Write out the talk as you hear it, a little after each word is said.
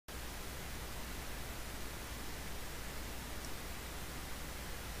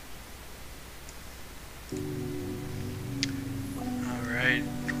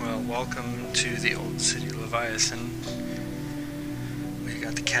welcome to the old city Leviathan. We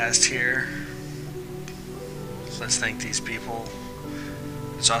got the cast here. So let's thank these people.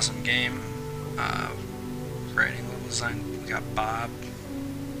 It's an awesome game. Writing, level design. We got Bob.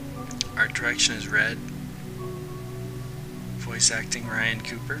 Art direction is Red. Voice acting Ryan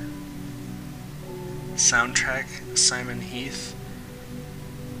Cooper. Soundtrack Simon Heath.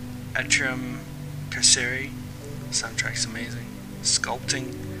 Atrium Carceri. Soundtrack's amazing.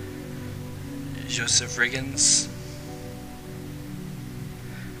 Sculpting Joseph Riggins.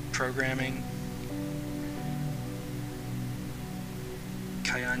 Programming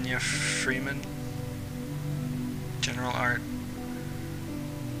Kayanya Freeman. General art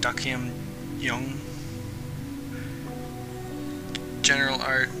Dakyam Young. General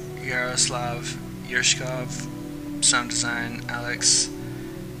art Yaroslav Yershkov. Sound design Alex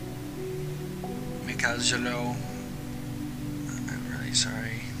Mikhailov. I'm really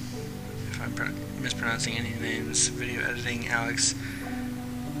sorry if I'm mispronouncing any names. Video editing Alex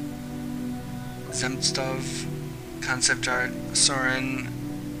Zemstov. Concept art Soren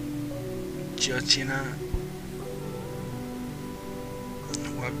Giotina.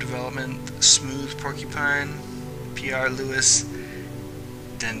 Web development Smooth Porcupine. PR Lewis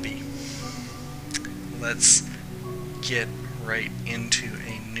Denby. Let's get right into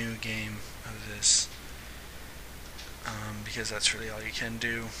a new game of this, because that's really all you can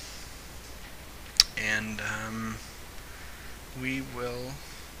do, and we will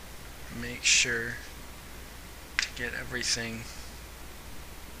make sure to get everything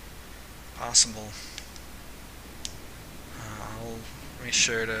possible. I'll make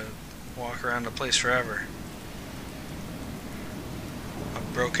sure to walk around the place forever.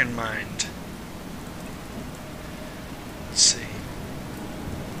 A broken mind. Let's see.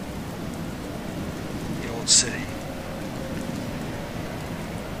 The old city.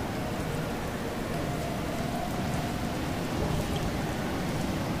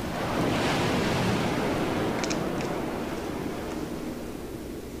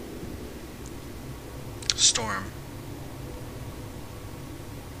 Storm.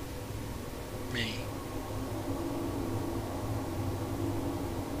 Me.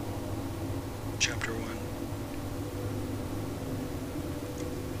 Chapter 1.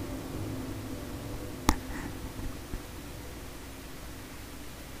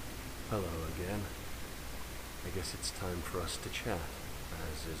 Hello again. I guess it's time for us to chat,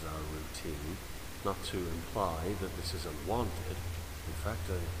 as is our routine. Not to imply that this is unwanted. In fact,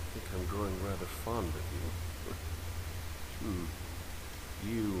 I think I'm growing rather fond of you.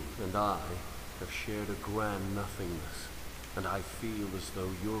 You and I have shared a grand nothingness, and I feel as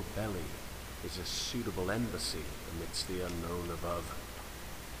though your belly is a suitable embassy amidst the unknown above.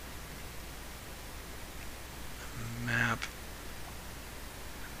 Map.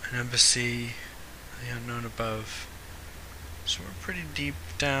 An embassy, the unknown above. So we're pretty deep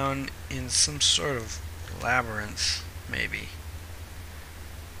down in some sort of labyrinth, maybe.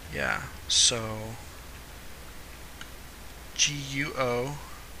 Yeah, so GUO.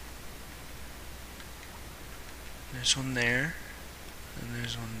 There's one there, and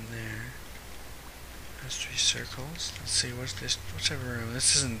there's one there. There's 3 circles. Let's see, what's this? Whichever room.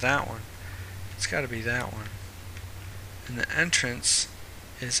 This isn't that one. It's got to be that one. And the entrance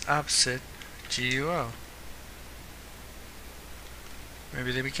is opposite GUO.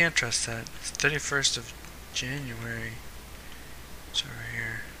 Maybe we can't trust that. It's 31st of January. It's over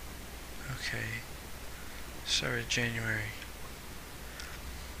here. Okay. Sorry, January.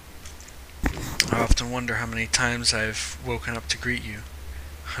 I often wonder how many times I've woken up to greet you.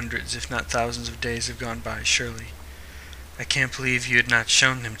 Hundreds, if not thousands of days have gone by, surely. I can't believe you had not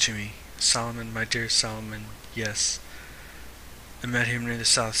shown him to me. Solomon, my dear Solomon, yes. I met him near the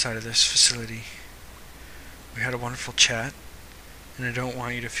south side of this facility. We had a wonderful chat, and I don't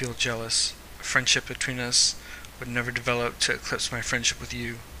want you to feel jealous. A friendship between us would never develop to eclipse my friendship with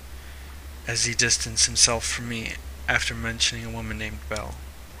you, as he distanced himself from me after mentioning a woman named Belle.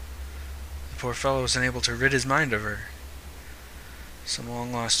 The poor fellow was unable to rid his mind of her. Some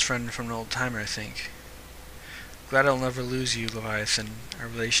long-lost friend from an old timer, I think. Glad I'll never lose you, Leviathan. Our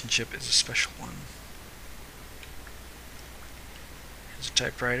relationship is a special one. Here's a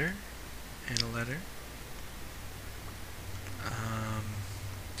typewriter and a letter.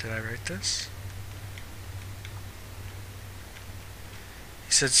 Did I write this?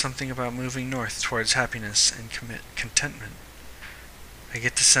 He said something about moving north towards happiness and contentment. I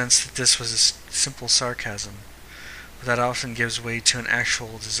get the sense that this was a simple sarcasm, but that often gives way to an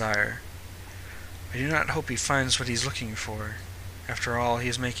actual desire. I do not hope he finds what he's looking for. After all, he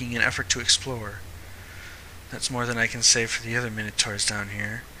is making an effort to explore. That's more than I can say for the other minotaurs down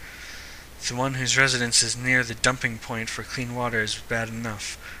here. The one whose residence is near the dumping point for clean water is bad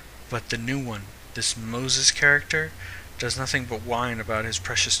enough, but the new one, this Moses character, does nothing but whine about his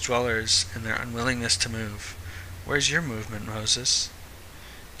precious dwellers and their unwillingness to move. Where's your movement, Moses?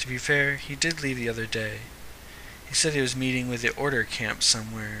 To be fair, he did leave the other day. He said he was meeting with the order camp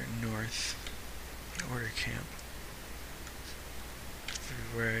somewhere north. The order camp.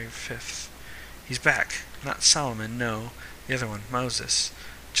 February 5th. He's back. Not Solomon, no. The other one, Moses.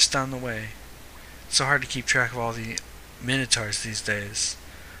 Just down the way. It's so hard to keep track of all the minotaurs these days.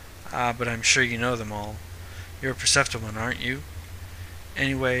 Ah, but I'm sure you know them all. You're a perceptive one, aren't you?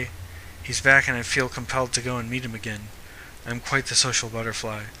 Anyway, he's back and I feel compelled to go and meet him again. I'm quite the social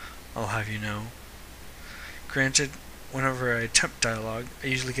butterfly, I'll have you know. Granted, whenever I attempt dialogue, I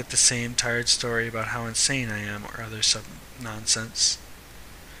usually get the same tired story about how insane I am or other nonsense.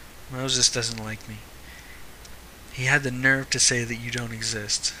 Moses doesn't like me. He had the nerve to say that you don't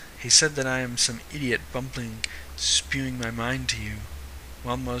exist. He said that I am some idiot bumbling, spewing my mind to you.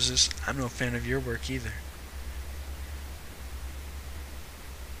 Well, Moses, I'm no fan of your work either.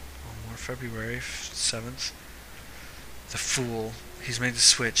 One more February 7th. The fool. He's made the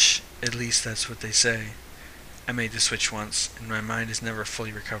switch. At least that's what they say. I made the switch once, and my mind is never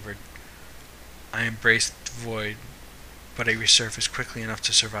fully recovered. I embraced the void, but I resurfaced quickly enough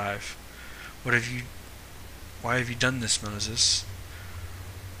to survive. Why have you done this, Moses?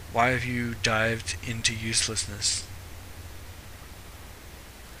 Why have you dived into uselessness?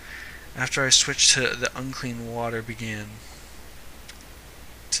 After I switched to the unclean water began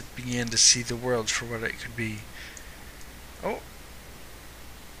to see the world for what it could be. Oh!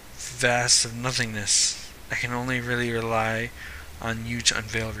 Vast of nothingness. I can only really rely on you to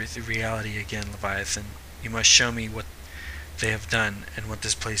unveil the reality again, Leviathan. You must show me what they have done and what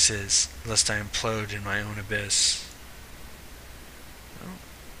this place is, lest I implode in my own abyss.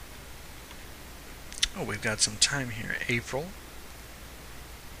 Oh, we've got some time here. April.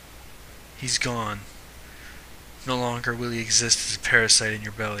 He's gone. No longer will he exist as a parasite in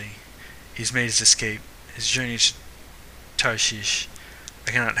your belly. He's made his escape, his journey to Tarshish.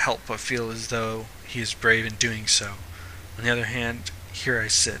 I cannot help but feel as though he is brave in doing so. On the other hand, here I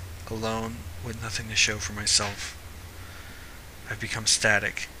sit, alone, with nothing to show for myself. I've become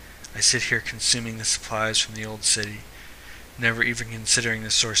static. I sit here consuming the supplies from the old city, never even considering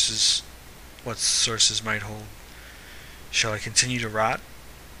what sources might hold. Shall I continue to rot?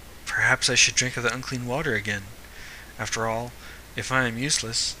 Perhaps I should drink of the unclean water again. After all, if I am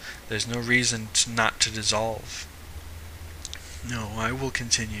useless, there's no reason not to dissolve. No, I will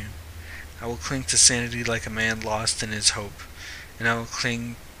continue. I will cling to sanity like a man lost in his hope, and I will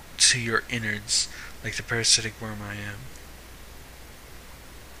cling to your innards like the parasitic worm I am.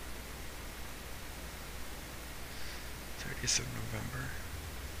 30th of November.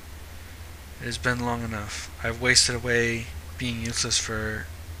 It has been long enough. I have wasted away being useless for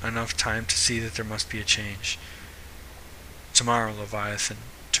enough time to see that there must be a change. Tomorrow, Leviathan.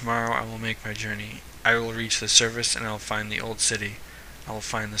 Tomorrow I will make my journey. I will reach the surface and I will find the old city. I will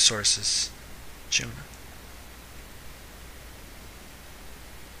find the sources. Jonah.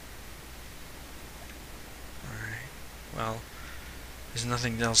 Alright. Well, there's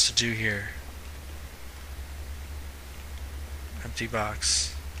nothing else to do here. Empty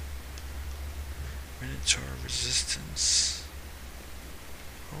box. Minotaur resistance.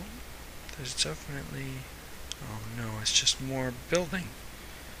 Oh, there's definitely... Oh no, it's just more building.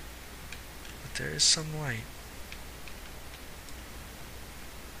 But there is some light.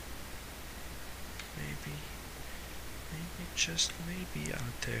 Maybe, just maybe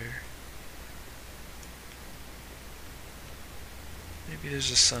out there. Maybe there's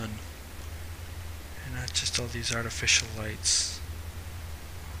a sun. And not just all these artificial lights.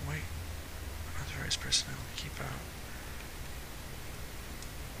 Wait. Unauthorized personnel, keep out.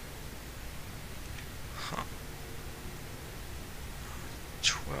 Huh.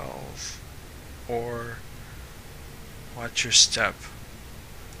 12. Or watch your step.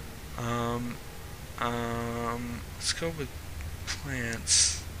 Let's go with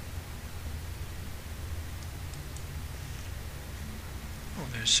plants. Oh,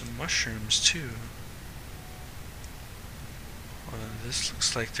 there's some mushrooms too. Well, this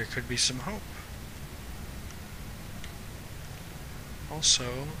looks like there could be some hope.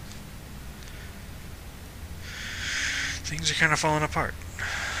 Also, things are kind of falling apart.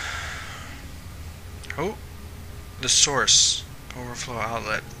 Oh, the source. Overflow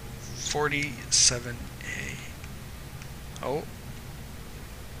outlet. 47A. Oh.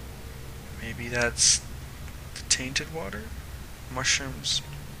 Maybe that's the tainted water? Mushrooms.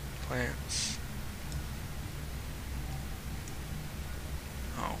 Plants.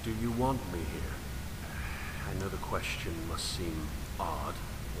 Oh. Do you want me here? I know the question must seem odd,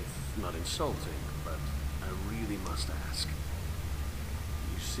 if not insulting, but I really must ask.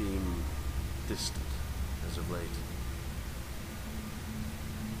 You seem distant as of late.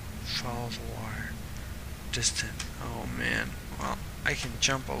 Follow the water. Distant. Oh man. Well, I can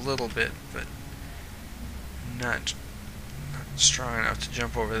jump a little bit, but not strong enough to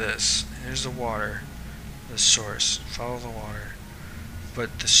jump over this. Here's the water. The source. Follow the water.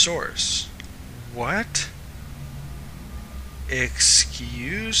 But the source. What?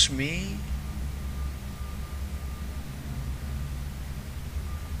 Excuse me?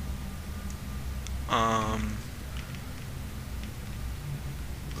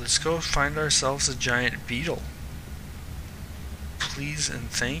 Let's go find ourselves a giant beetle. Please and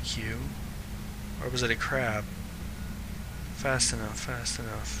thank you. Or was it a crab? Fast enough, fast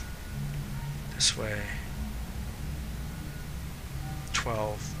enough. This way.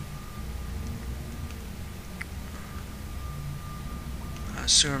 12.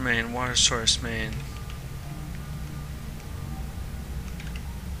 Sewer main, water source main.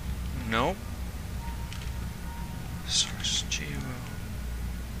 Nope. Source geo.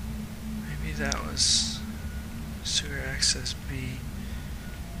 Maybe that was sewer access B.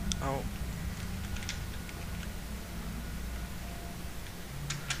 Oh.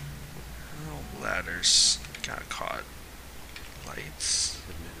 Oh, ladders. Got caught. Lights.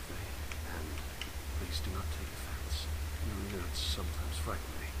 Admittedly, and please do not take offense, your nerves sometimes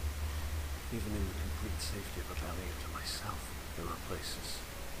frighten me. Even in the complete safety of a valley to myself, there are places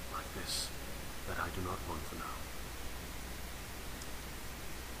like this that I do not want to know.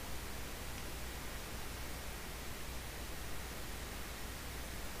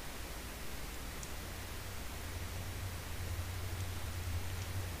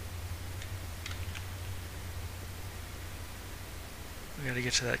 We gotta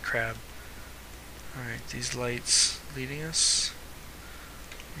get to that crab. Alright, these lights leading us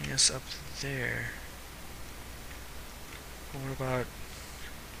up there. What about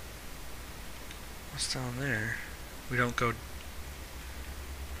what's down there? We don't go.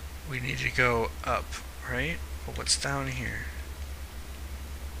 We need to go up, right? But what's down here?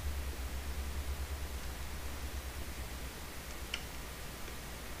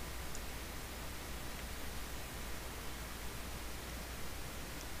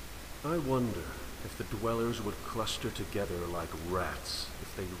 I wonder if the dwellers would cluster together like rats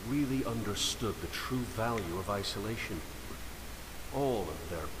if they really understood the true value of isolation. All of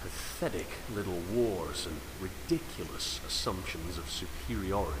their pathetic little wars and ridiculous assumptions of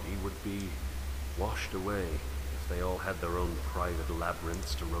superiority would be washed away if they all had their own private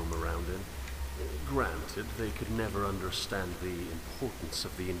labyrinths to roam around in. Granted, they could never understand the importance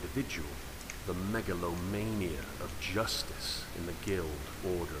of the individual, the megalomania of justice in the guild,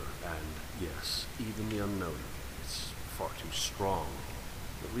 order, and, yes, even the unknown. It's far too strong.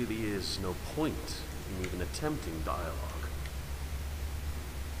 There really is no point in even attempting dialogue.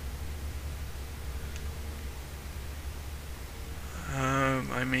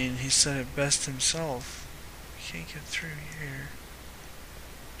 I mean, he said it best himself. We can't get through here.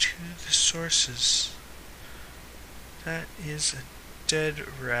 To the sources. That is a dead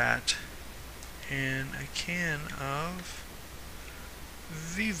rat. And a can of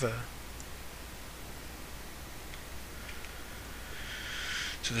Viva.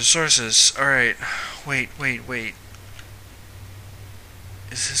 To the sources. Alright. Wait.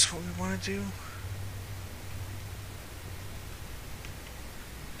 Is this what we want to do?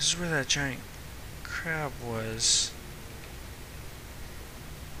 This is where that giant crab was.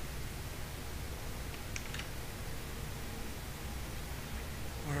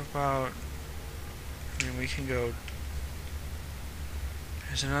 What about... I mean, we can go...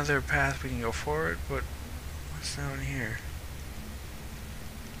 There's another path we can go forward, but what's down here?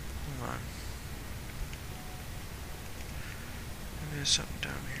 Hold on. Maybe there's something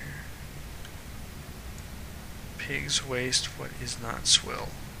down here. Pig's waste, what is not swill?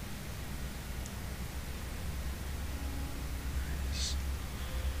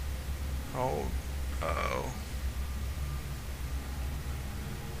 Oh, uh-oh.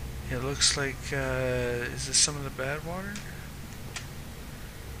 It looks like, is this some of the bad water?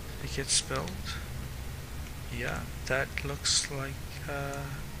 Did it get spilled? Yeah, that looks like,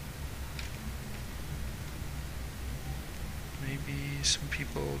 maybe some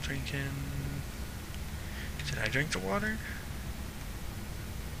people drinking... Did I drink the water?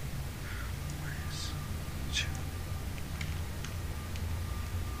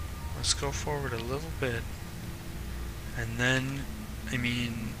 Let's go forward a little bit, and then, I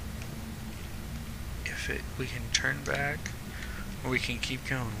mean, if we can turn back, We can keep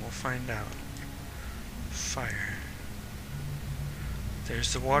going. We'll find out. Fire.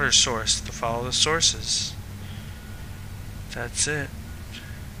 There's the water source. To follow the sources. That's it.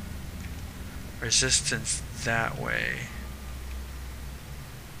 Resistance that way.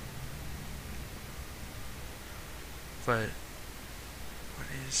 But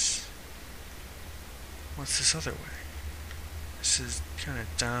what's this other way? This is kind of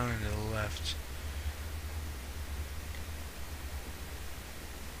down and to the left.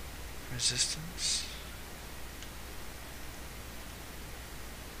 Resistance.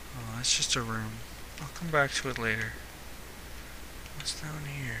 Oh, that's just a room. I'll come back to it later. What's down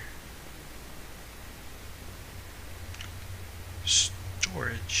here?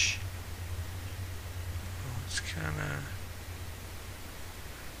 Storage. Oh, it's kinda...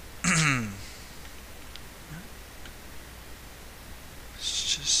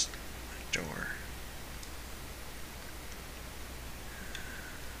 It's just a door.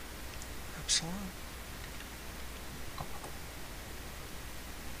 Epsilon?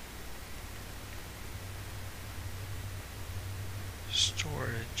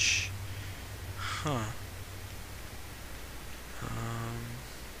 Storage. Huh.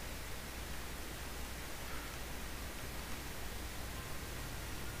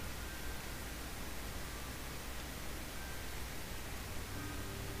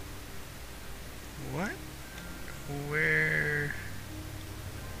 What? Where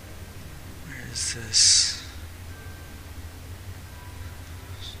is this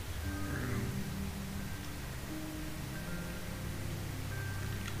room?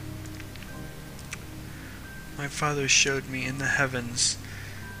 My father showed me in the heavens.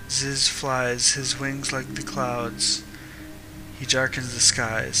 Ziz flies, his wings like the clouds. He darkens the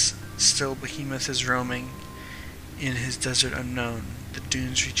skies. Still Behemoth is roaming in his desert unknown, the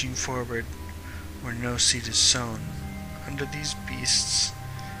dunes reaching forward where no seed is sown. Under these beasts,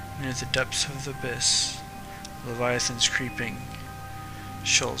 near the depths of the abyss, Leviathan's creeping,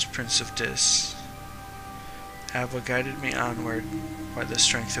 Shoal's prince of Dis. Abba guided me onward by the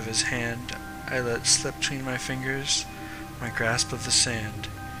strength of his hand. I let slip between my fingers my grasp of the sand.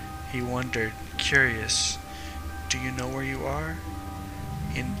 He wondered, curious, do you know where you are?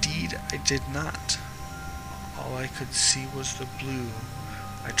 Indeed, I did not. All I could see was the blue.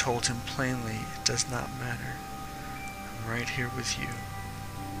 I told him plainly, it does not matter. I'm right here with you.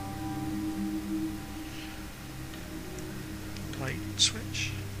 Light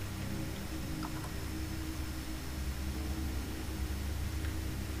switch.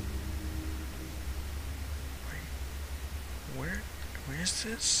 Wait, where's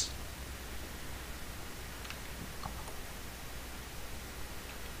this?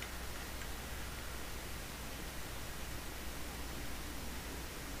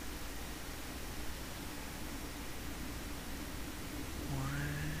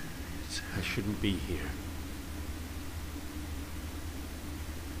 I shouldn't be here.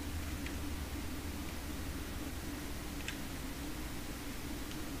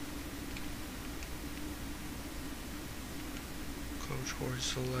 Go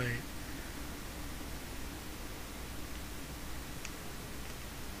towards the light.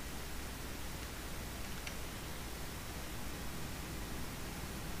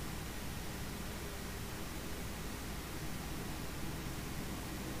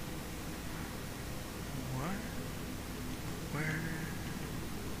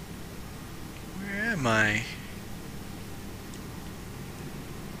 Where am I?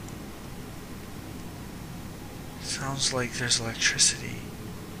 Sounds like there's electricity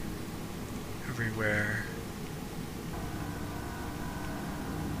everywhere.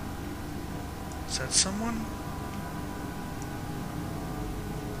 Is that someone?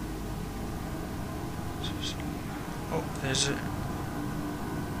 Oh, there's a...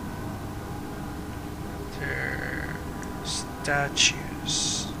 There are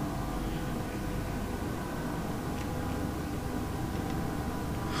statues.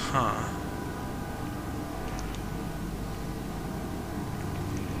 Huh.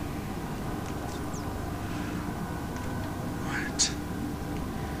 What?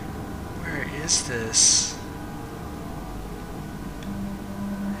 Where is this?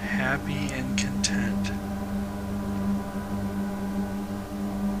 Happy and content.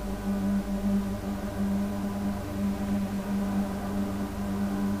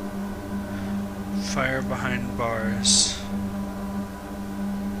 Fire behind bars.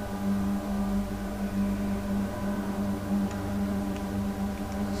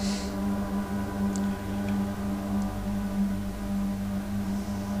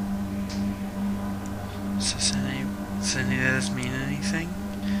 Does any of this mean anything?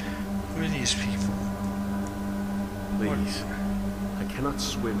 Who are these people? Please, I cannot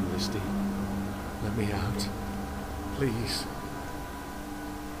swim this deep. Let me out. Please.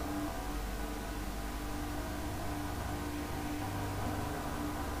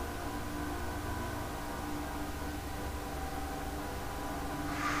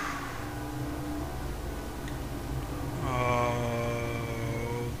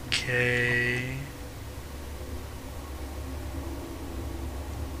 Okay.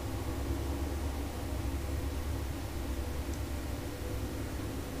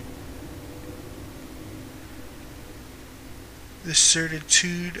 The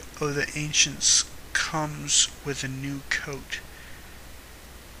certitude of the ancients comes with a new coat,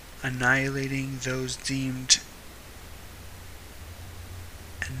 annihilating those deemed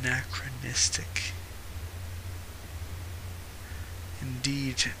anachronistic.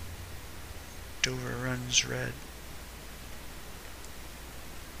 Indeed, Dover runs red.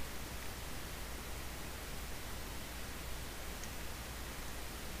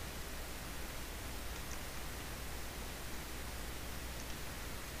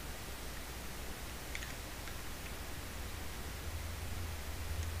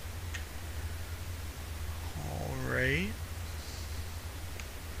 Alright.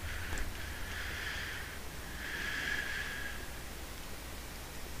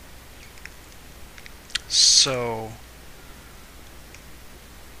 So,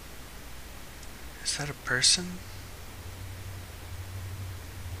 is that a person?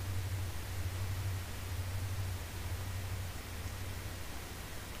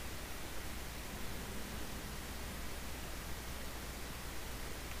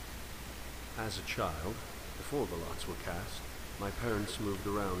 As a child, before the lots were cast, my parents moved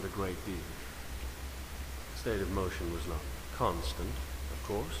around a great deal. State of motion was not constant, of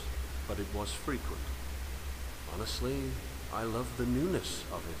course, but it was frequent. Honestly, I loved the newness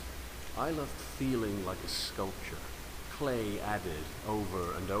of it. I loved feeling like a sculpture, clay added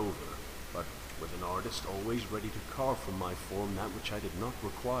over and over, but with an artist always ready to carve from my form that which I did not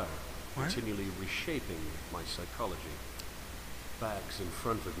require, continually reshaping my psychology. Bags in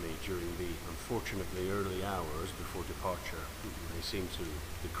front of me during the unfortunately early hours before departure. They seemed to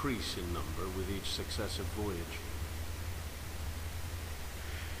decrease in number with each successive voyage.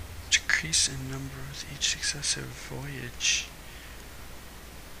 Decrease in number with each successive voyage.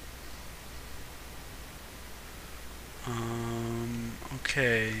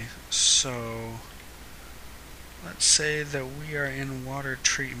 Okay, so let's say that we are in water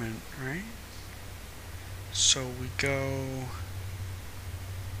treatment, right? So we go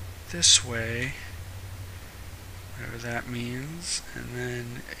this way, whatever that means, and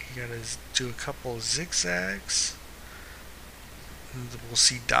then you gotta do a couple zigzags, and we'll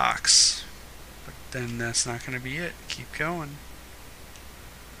see docks, but then that's not gonna be it. Keep going.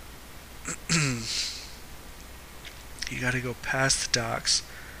 You gotta go past the docks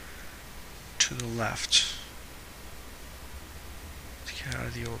to the left to get out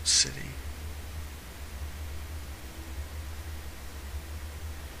of the old city.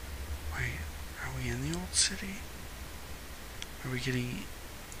 Wait, are we in the old city? Are we getting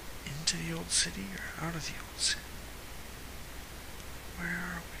into the old city or out of the old city? Where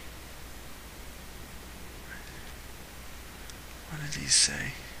are we? What did these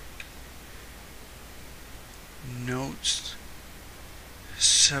say? Notes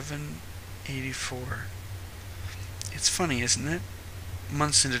 784. It's funny, isn't it?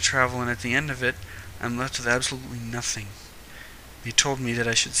 Months into travel, and at the end of it, I'm left with absolutely nothing. They told me that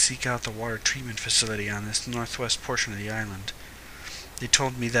I should seek out the water treatment facility on this northwest portion of the island. They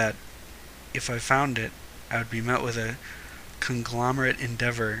told me that if I found it, I would be met with a conglomerate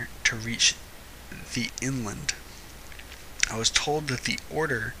endeavor to reach the inland. I was told that the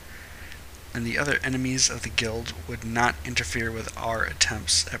Order and the other enemies of the guild would not interfere with our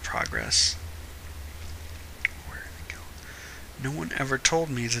attempts at progress. No one ever told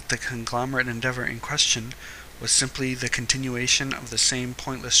me that the conglomerate endeavor in question was simply the continuation of the same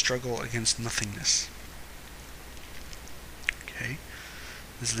pointless struggle against nothingness. Okay,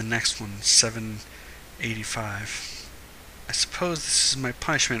 this is the next one, 785. I suppose this is my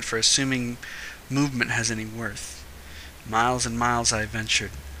punishment for assuming movement has any worth. Miles and miles I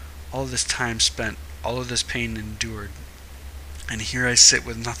ventured, all this time spent, all of this pain endured, and here I sit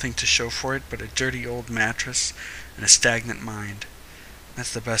with nothing to show for it but a dirty old mattress and a stagnant mind.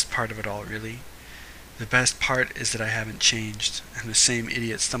 That's the best part of it all, really. The best part is that I haven't changed. I'm the same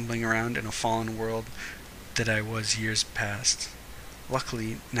idiot stumbling around in a fallen world that I was years past.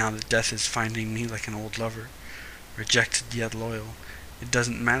 Luckily, now that death is finding me like an old lover, rejected yet loyal, it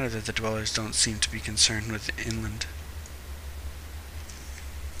doesn't matter that the dwellers don't seem to be concerned with the inland.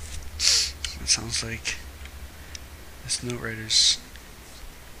 It sounds like this note writer's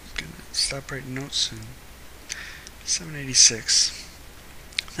gonna stop writing notes soon. 786.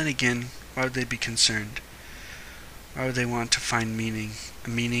 Then again, why would they be concerned? Why would they want to find meaning? A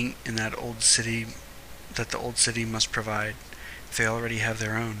meaning in that old city that the old city must provide, if they already have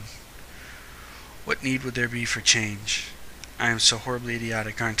their own. What need would there be for change? I am so horribly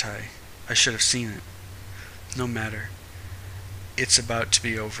idiotic, aren't I? I should have seen it. No matter. It's about to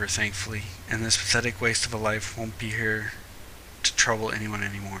be over, thankfully, and this pathetic waste of a life won't be here to trouble anyone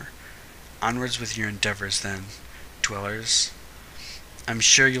anymore. Onwards with your endeavors, then, dwellers. I'm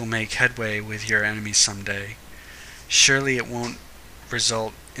sure you'll make headway with your enemies someday. Surely it won't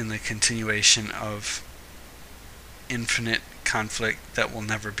result in the continuation of infinite conflict that will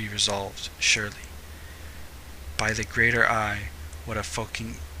never be resolved, surely. By the greater I, what a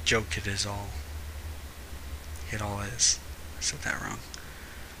fucking joke it is all. It all is. I said that wrong.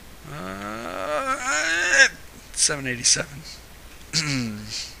 787.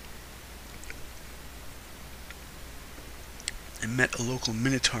 I met a local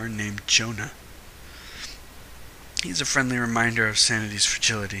minotaur named Jonah. He's a friendly reminder of sanity's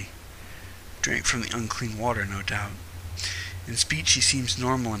fragility. Drank from the unclean water, no doubt. In speech he seems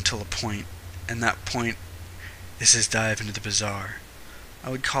normal until a point, and that point is his dive into the bizarre. I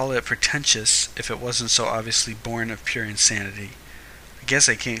would call it pretentious if it wasn't so obviously born of pure insanity. I guess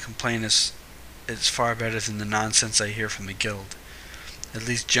I can't complain, as it's far better than the nonsense I hear from the guild. At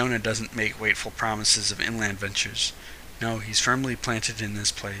least Jonah doesn't make wakeful promises of inland ventures. No, he's firmly planted in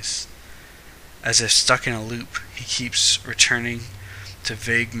this place. As if stuck in a loop, he keeps returning to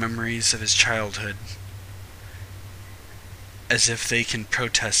vague memories of his childhood, as if they can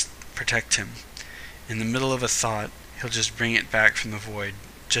protect him. In the middle of a thought, he'll just bring it back from the void,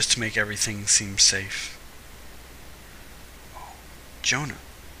 just to make everything seem safe. Oh, Jonah.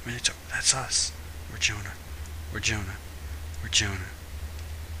 Minotaur, that's us. We're Jonah. We're Jonah. We're Jonah.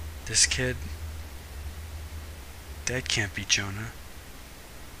 This kid, that can't be Jonah.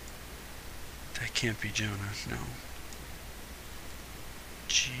 That can't be Jonah, no.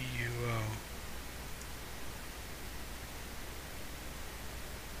 G-U-O.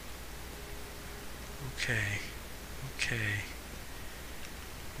 Okay.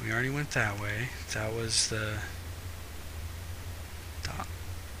 We already went that way. That was the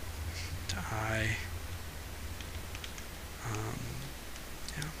I.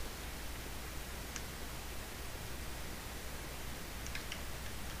 Yeah.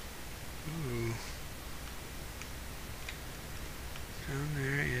 Ooh. Down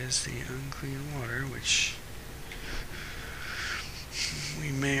there is the unclean water, which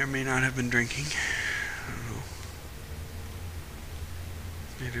we may or may not have been drinking. I don't know.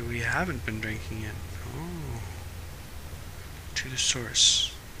 Maybe we haven't been drinking it. Oh. To the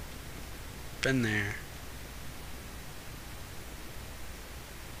source. Been there.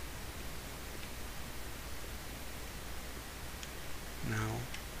 Now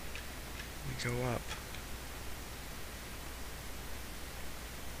we go up.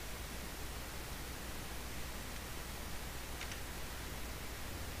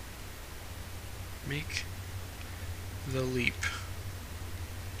 Make the leap.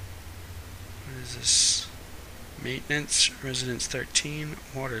 What is this? Maintenance, residence 13,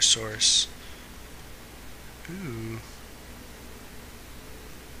 water source. Ooh.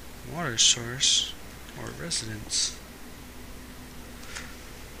 Water source or residence.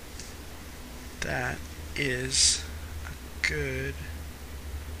 That is a good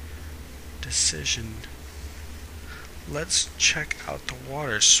decision. Let's check out the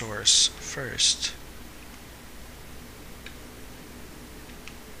water source first.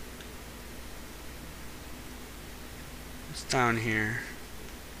 What's down here?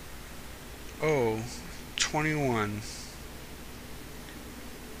 Oh, 21.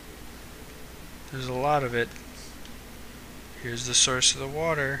 There's a lot of it. Here's the source of the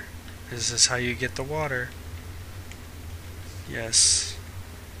water. Is this how you get the water? Yes.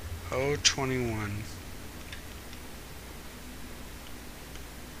 O21.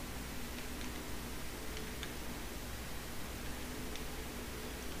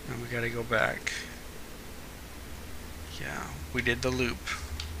 Now we gotta go back. Yeah, we did the loop.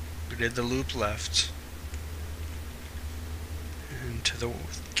 We did the loop left. And to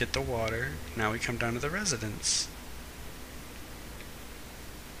get the water. Now we come down to the residence.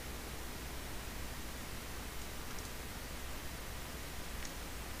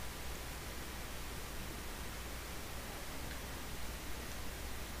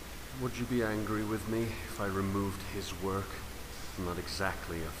 Would you be angry with me if I removed his work? I'm not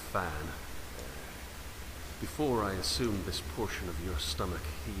exactly a fan. Before I assumed this portion of your stomach,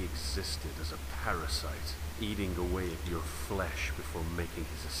 he existed as a parasite, eating away at your flesh before making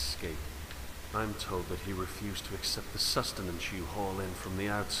his escape. I'm told that he refused to accept the sustenance you haul in from the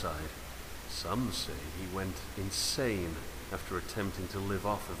outside. Some say he went insane after attempting to live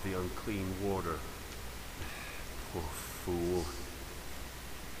off of the unclean water. Poor fool.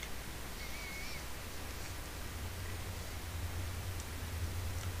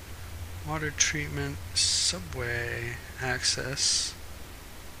 Water treatment, subway access.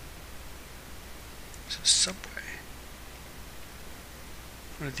 So subway.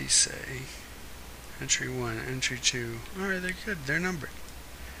 What did these say? Entry 1, entry 2. Alright, they're good. They're numbered.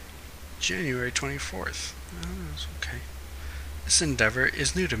 January 24th. Oh, that's okay. This endeavor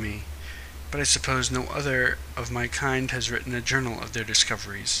is new to me, but I suppose no other of my kind has written a journal of their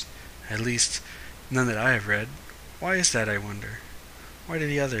discoveries. At least, none that I have read. Why is that, I wonder? Why do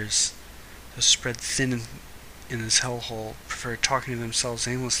the others, though spread thin in this hellhole, prefer talking to themselves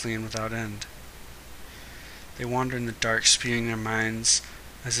aimlessly and without end? They wander in the dark, spewing their minds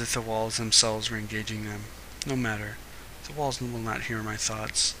as if the walls themselves were engaging them. No matter. The walls will not hear my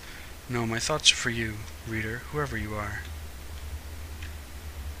thoughts. No, my thoughts are for you, reader, whoever you are.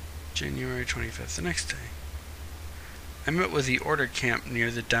 January 25th, the next day. I met with the order camp near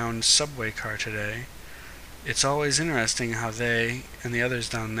the downed subway car today. It's always interesting how they, and the others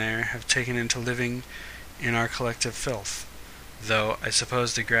down there, have taken into living in our collective filth. Though, I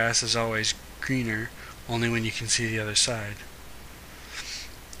suppose the grass is always greener, only when you can see the other side.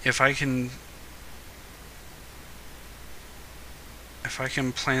 If I can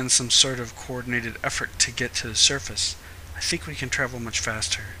plan some sort of coordinated effort to get to the surface, I think we can travel much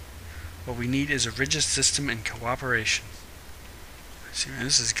faster. What we need is a rigid system and cooperation. Let's see where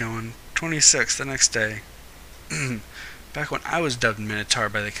this is going. 26th, the next day. Back when I was dubbed Minotaur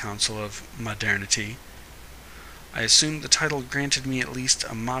by the Council of Modernity, I assumed the title granted me at least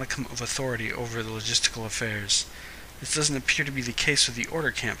a modicum of authority over the logistical affairs. This doesn't appear to be the case with the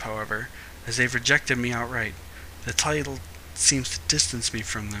Order Camp, however, as they've rejected me outright. The title seems to distance me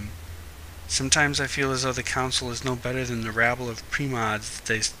from them. Sometimes I feel as though the Council is no better than the rabble of pre-mods that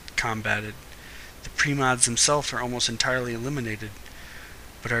they combated. The pre-mods themselves are almost entirely eliminated,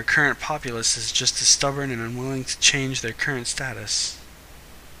 but our current populace is just as stubborn and unwilling to change their current status.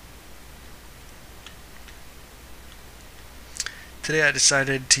 Today I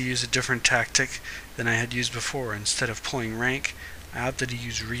decided to use a different tactic than I had used before. Instead of pulling rank, I opted to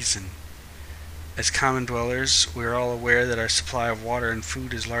use reason. As common dwellers, we are all aware that our supply of water and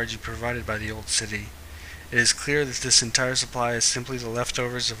food is largely provided by the old city. It is clear that this entire supply is simply the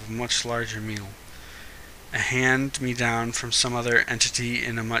leftovers of a much larger meal, a hand-me-down from some other entity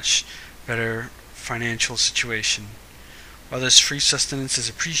in a much better financial situation. While this free sustenance is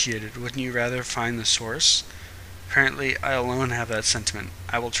appreciated, wouldn't you rather find the source? Apparently, I alone have that sentiment.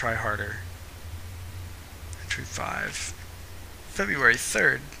 I will try harder. Entry 5. February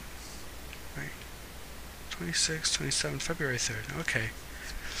 3rd. Right. 26, 27, February 3rd. Okay.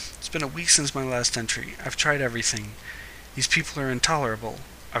 It's been a week since my last entry. I've tried everything. These people are intolerable.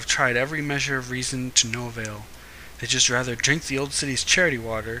 I've tried every measure of reason to no avail. They'd just rather drink the old city's charity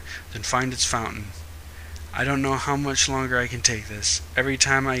water than find its fountain. I don't know how much longer I can take this. Every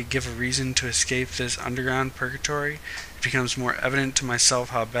time I give a reason to escape this underground purgatory, it becomes more evident to myself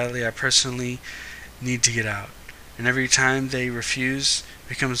how badly I personally need to get out. And every time they refuse, it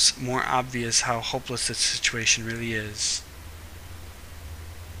becomes more obvious how hopeless this situation really is.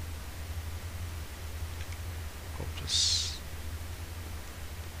 Hopeless.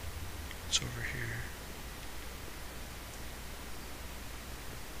 It's over here.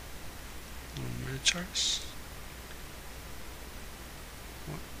 Little minotaurs.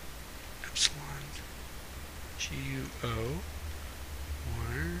 What? Epsilon. G-U-O.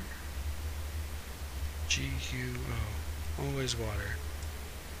 Water. G-U-O. Always water.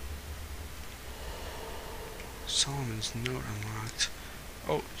 Solomon's note unlocked.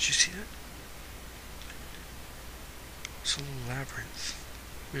 Oh, did you see that? It's a little labyrinth.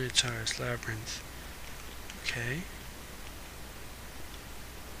 Minotaur's labyrinth. Okay.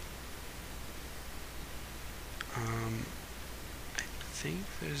 I think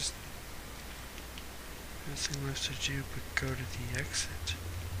there's nothing left to do but go to the exit.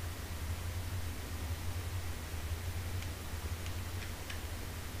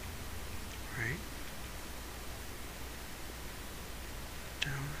 Right?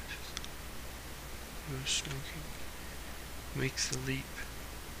 Down it. No smoking. Make the leap.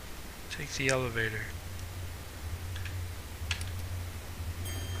 Take the elevator.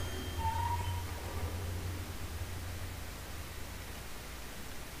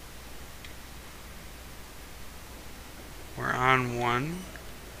 on one.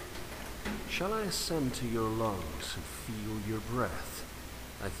 Shall I ascend to your lungs and feel your breath?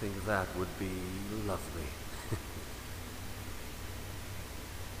 I think that would be lovely.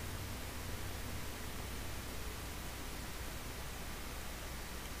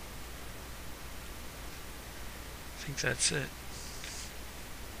 I think that's it.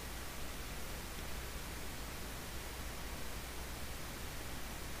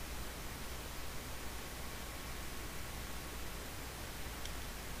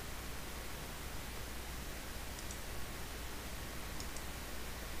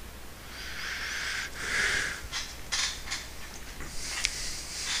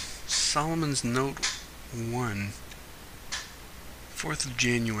 Solomon's Note 1, 4th of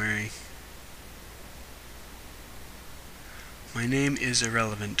January. My name is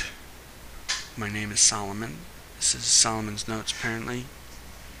irrelevant. My name is Solomon. This is Solomon's Notes, apparently.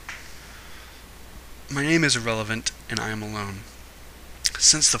 My name is irrelevant, and I am alone.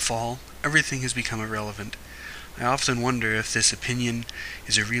 Since the fall, everything has become irrelevant. I often wonder if this opinion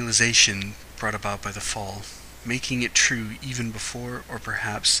is a realization brought about by the fall, making it true even before, or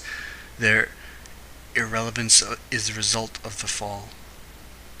perhaps their irrelevance is the result of the fall.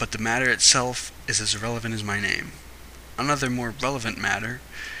 But the matter itself is as irrelevant as my name. Another more relevant matter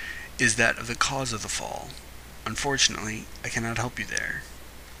is that of the cause of the fall. Unfortunately, I cannot help you there.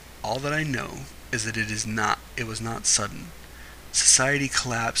 All that I know is that it was not sudden. Society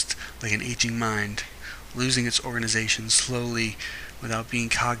collapsed like an aging mind, losing its organization slowly without being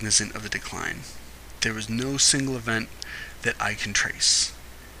cognizant of the decline. There was no single event that I can trace.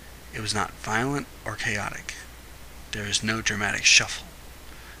 It was not violent or chaotic. There is no dramatic shuffle.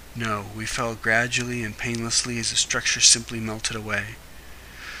 No, we fell gradually and painlessly as the structure simply melted away.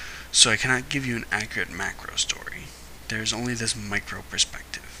 So I cannot give you an accurate macro story. There is only this micro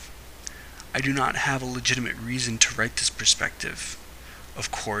perspective. I do not have a legitimate reason to write this perspective, of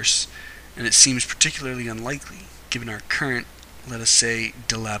course, and it seems particularly unlikely, given our current, let us say,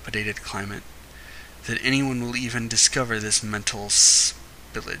 dilapidated climate, that anyone will even discover this mental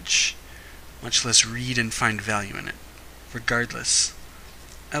spillage, much less read and find value in it. Regardless,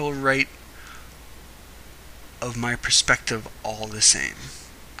 I will write of my perspective all the same.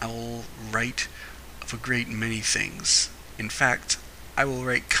 I will write of a great many things. In fact, I will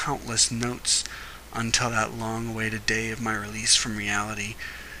write countless notes until that long-awaited day of my release from reality,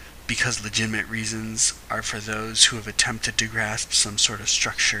 because legitimate reasons are for those who have attempted to grasp some sort of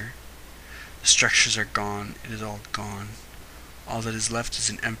structure. The structures are gone. It is all gone. All that is left is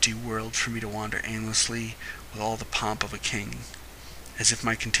an empty world for me to wander aimlessly with all the pomp of a king, as if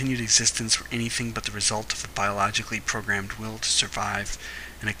my continued existence were anything but the result of a biologically programmed will to survive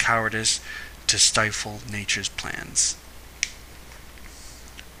and a cowardice to stifle nature's plans.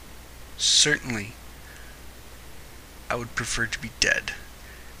 Certainly, I would prefer to be dead,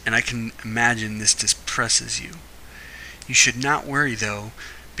 and I can imagine this depresses you. You should not worry, though,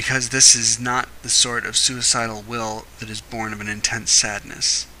 because this is not the sort of suicidal will that is born of an intense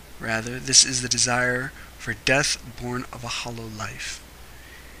sadness. Rather, this is the desire for death born of a hollow life.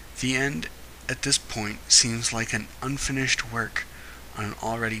 The end, at this point, seems like an unfinished work on an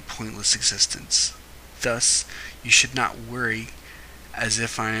already pointless existence. Thus, you should not worry as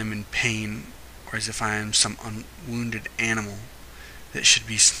if I am in pain, or as if I am some unwounded animal that should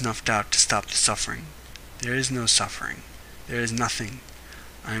be snuffed out to stop the suffering. There is no suffering. There is nothing.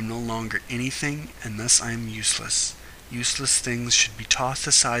 I am no longer anything, and thus I am useless. Useless things should be tossed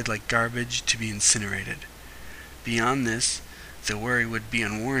aside like garbage to be incinerated. Beyond this, the worry would be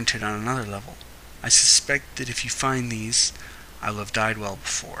unwarranted on another level. I suspect that if you find these, I will have died well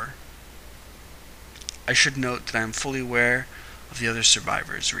before. I should note that I am fully aware of the other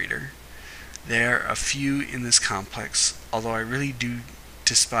survivors, reader. There are a few in this complex, although I really do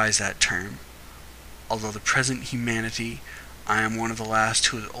despise that term. Although the present humanity, I am one of the last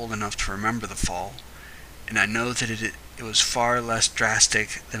who is old enough to remember the fall, and I know that it was far less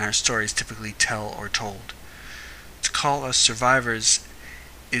drastic than our stories typically tell or told. To call us survivors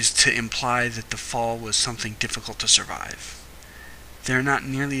is to imply that the fall was something difficult to survive. There are not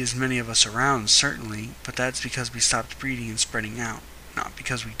nearly as many of us around, certainly, but that's because we stopped breeding and spreading out, not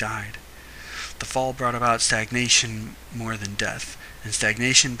because we died. The fall brought about stagnation more than death, and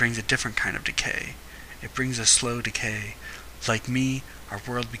stagnation brings a different kind of decay. It brings a slow decay. Like me, our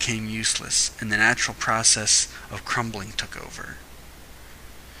world became useless, and the natural process of crumbling took over.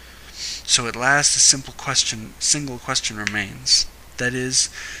 So at last a single question remains. That is,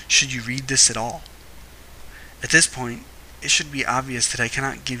 should you read this at all? At this point, it should be obvious that I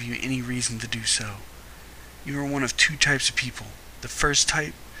cannot give you any reason to do so. You are one of two types of people. The first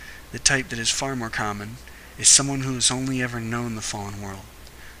type, the type that is far more common, is someone who has only ever known the fallen world.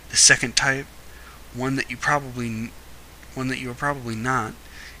 The second type, one that you are probably not,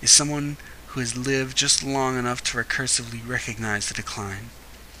 is someone who has lived just long enough to recursively recognize the decline.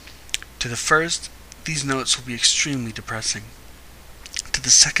 To the first, these notes will be extremely depressing. To the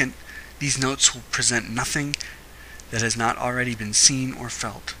second, these notes will present nothing that has not already been seen or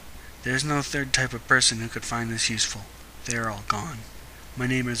felt. There is no third type of person who could find this useful. They are all gone. My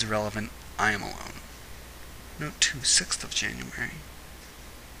name is irrelevant. I am alone. Note 2, 6th of January.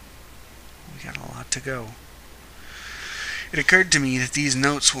 We got a lot to go. It occurred to me that these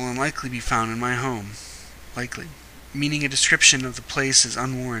notes will unlikely be found in my home. Likely. Meaning a description of the place is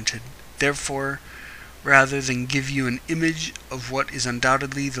unwarranted. Therefore, rather than give you an image of what is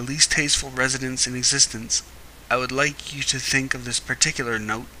undoubtedly the least tasteful residence in existence, I would like you to think of this particular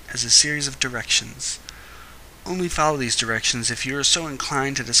note as a series of directions. Only follow these directions if you are so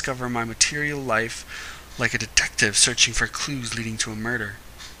inclined to discover my material life like a detective searching for clues leading to a murder.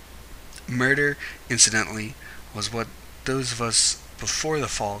 Murder, incidentally, was what those of us before the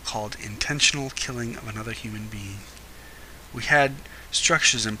fall called intentional killing of another human being. We had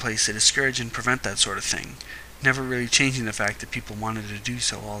structures in place to discourage and prevent that sort of thing, never really changing the fact that people wanted to do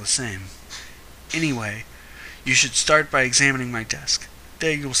so all the same. Anyway, you should start by examining my desk.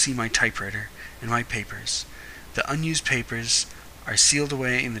 There you will see my typewriter and my papers. The unused papers are sealed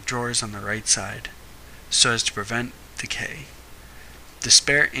away in the drawers on the right side, so as to prevent decay. The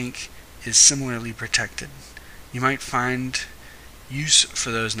spare ink is similarly protected. You might find use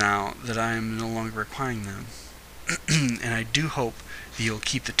for those now that I am no longer requiring them. And I do hope that you'll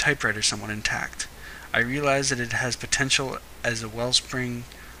keep the typewriter somewhat intact. I realize that it has potential as a wellspring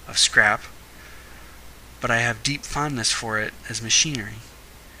of scrap, but I have deep fondness for it as machinery.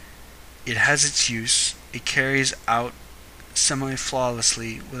 It has its use. It carries out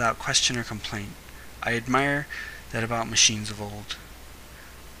semi-flawlessly without question or complaint. I admire that about machines of old.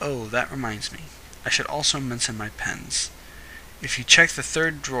 Oh, that reminds me. I should also mention my pens. If you check the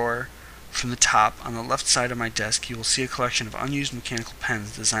third drawer from the top on the left side of my desk, you will see a collection of unused mechanical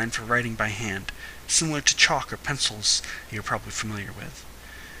pens designed for writing by hand, similar to chalk or pencils that you're probably familiar with.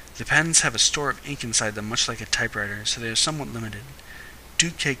 The pens have a store of ink inside them much like a typewriter, so they are somewhat limited.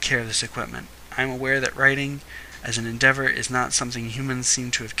 Do take care of this equipment. I am aware that writing as an endeavor is not something humans seem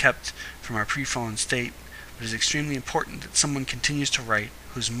to have kept from our pre-fallen state, but it is extremely important that someone continues to write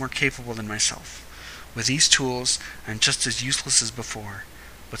who is more capable than myself. With these tools, I am just as useless as before,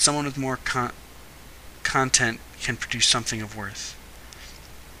 but someone with more content can produce something of worth.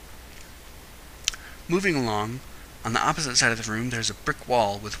 Moving along, on the opposite side of the room there is a brick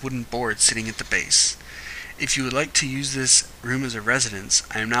wall with wooden boards sitting at the base. If you would like to use this room as a residence,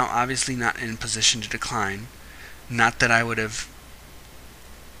 I am now obviously not in a position to decline. Not that I would have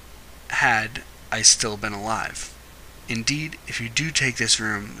had I still been alive. Indeed, if you do take this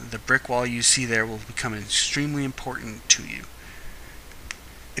room, the brick wall you see there will become extremely important to you.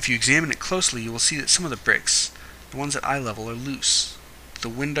 If you examine it closely, you will see that some of the bricks, the ones at eye level, are loose. The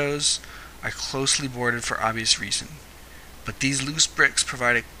windows are closely boarded for obvious reason. But these loose bricks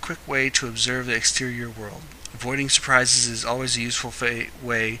provide a quick way to observe the exterior world. Avoiding surprises is always a useful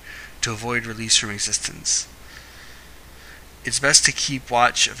way to avoid release from existence. It's best to keep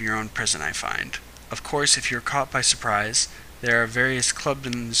watch of your own prison, I find. Of course, if you're caught by surprise, there are various clubs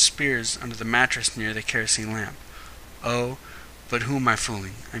and spears under the mattress near the kerosene lamp. Oh, but who am I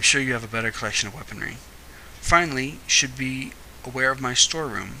fooling? I'm sure you have a better collection of weaponry. Finally, you should be aware of my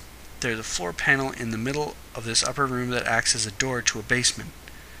storeroom. There is a floor panel in the middle of this upper room that acts as a door to a basement.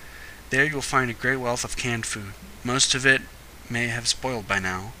 There you will find a great wealth of canned food. Most of it may have spoiled by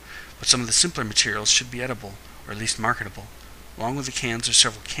now, but some of the simpler materials should be edible, or at least marketable. Along with the cans are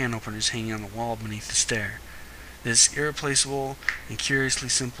several can openers hanging on the wall beneath the stair. This irreplaceable and curiously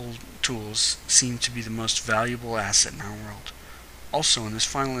simple tools seem to be the most valuable asset in our world. Also, and this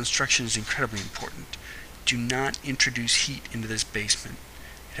final instruction is incredibly important, do not introduce heat into this basement.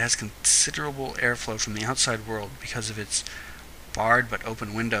 It has considerable airflow from the outside world because of its barred but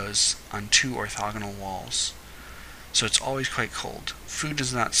open windows on two orthogonal walls. So it's always quite cold. Food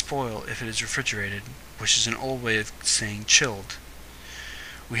does not spoil if it is refrigerated, which is an old way of saying chilled.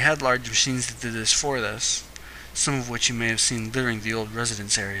 We had large machines that did this for us, some of which you may have seen littering the old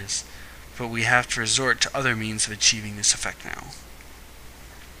residence areas, but we have to resort to other means of achieving this effect now.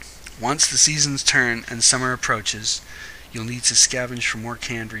 Once the seasons turn and summer approaches, you'll need to scavenge for more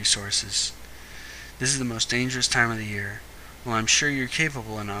canned resources. This is the most dangerous time of the year. While I'm sure you're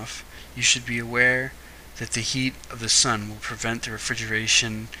capable enough, you should be aware that the heat of the sun will prevent the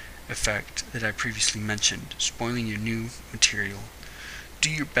refrigeration effect that I previously mentioned, spoiling your new material. Do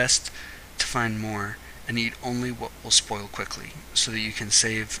your best to find more, and eat only what will spoil quickly, so that you can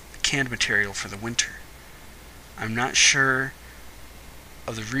save canned material for the winter. I'm not sure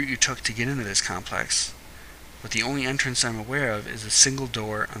of the route you took to get into this complex, but the only entrance I'm aware of is a single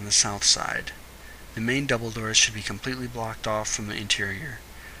door on the south side. The main double doors should be completely blocked off from the interior.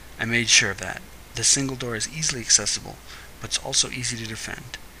 I made sure of that. The single door is easily accessible, but it's also easy to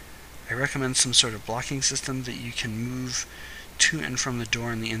defend. I recommend some sort of blocking system that you can move to and from the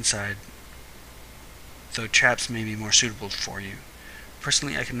door on the inside, though traps may be more suitable for you.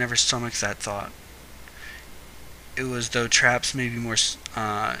 Personally, I could never stomach that thought. It was though traps may be more,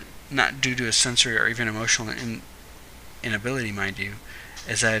 not due to a sensory or even emotional inability, mind you,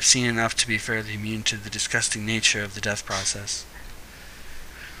 as I have seen enough to be fairly immune to the disgusting nature of the death process.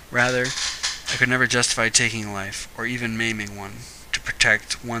 Rather, I could never justify taking a life, or even maiming one, to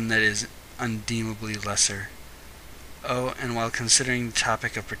protect one that is undeemably lesser. Oh, and while considering the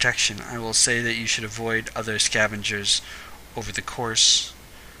topic of protection, I will say that you should avoid other scavengers over the course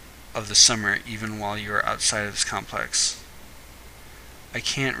of the summer, even while you are outside of this complex. I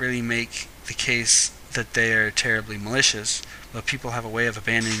can't really make the case that they are terribly malicious, but people have a way of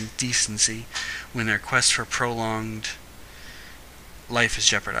abandoning decency when their quest for prolonged life is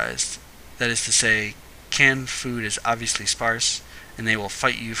jeopardized. That is to say, canned food is obviously sparse, and they will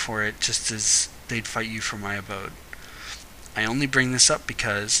fight you for it just as they'd fight you for my abode. I only bring this up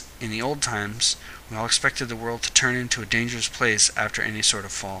because, in the old times, we all expected the world to turn into a dangerous place after any sort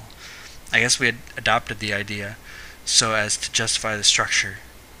of fall. I guess we had adopted the idea so as to justify the structure.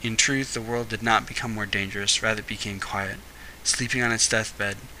 In truth, the world did not become more dangerous, rather it became quiet. Sleeping on its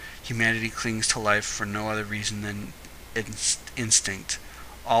deathbed, humanity clings to life for no other reason than instinct,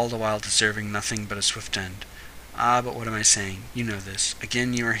 all the while deserving nothing but a swift end. Ah, but what am I saying? You know this.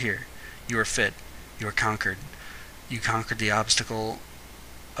 Again, you are here. You are fit. You are conquered. You conquered the obstacle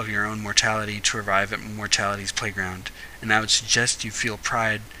of your own mortality to arrive at mortality's playground, and I would suggest you feel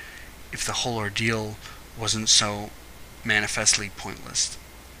pride if the whole ordeal wasn't so manifestly pointless.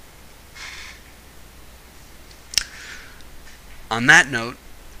 On that note,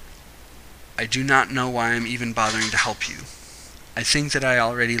 I do not know why I'm even bothering to help you. I think that I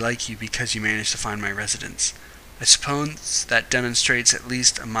already like you because you managed to find my residence. I suppose that demonstrates at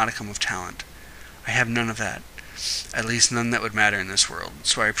least a modicum of talent. I have none of that. At least none that would matter in this world,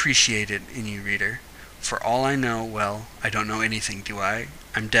 so I appreciate it in you, reader. For all I know, well, I don't know anything, do I?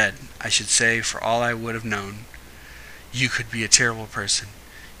 I'm dead. I should say, for all I would have known. You could be a terrible person.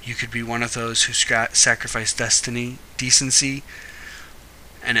 You could be one of those who sacrifice destiny, decency,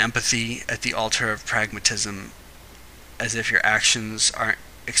 and empathy at the altar of pragmatism, as if your actions aren't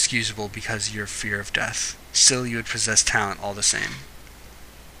excusable because of your fear of death. Still, you would possess talent all the same.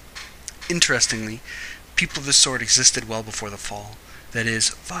 Interestingly, people of this sort existed well before the fall. That is,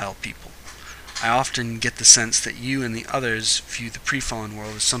 vile people. I often get the sense that you and the others view the pre-fallen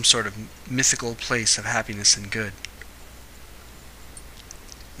world as some sort of mythical place of happiness and good.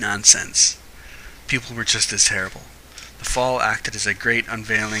 Nonsense. People were just as terrible. The fall acted as a great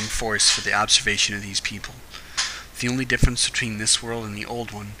unveiling force for the observation of these people. The only difference between this world and the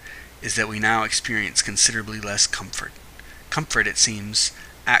old one is that we now experience considerably less comfort. Comfort, it seems,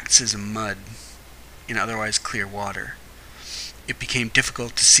 acts as mud in otherwise clear water. It became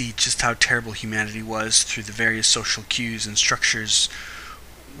difficult to see just how terrible humanity was through the various social cues and structures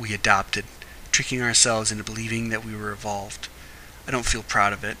we adopted, tricking ourselves into believing that we were evolved. I don't feel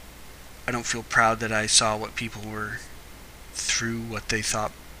proud of it. I don't feel proud that I saw what people were through what they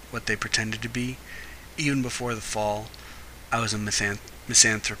thought, what they pretended to be. Even before the fall, I was a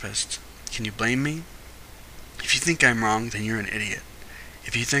misanthropist. Can you blame me? If you think I'm wrong, then you're an idiot.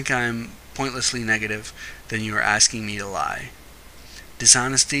 If you think I'm pointlessly negative, then you are asking me to lie.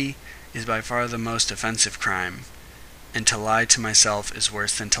 Dishonesty is by far the most offensive crime, and to lie to myself is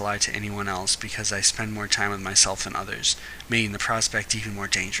worse than to lie to anyone else because I spend more time with myself than others, making the prospect even more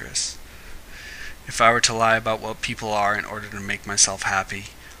dangerous. If I were to lie about what people are in order to make myself happy,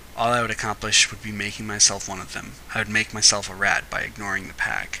 all I would accomplish would be making myself one of them. I would make myself a rat by ignoring the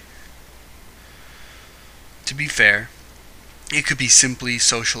pack. To be fair, it could be simply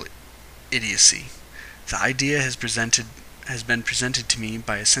social idiocy. The idea has been presented to me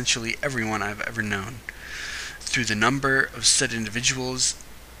by essentially everyone I've ever known. Through the number of said individuals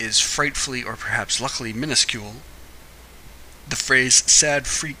is frightfully or perhaps luckily minuscule, the phrase sad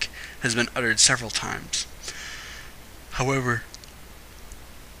freak has been uttered several times. However,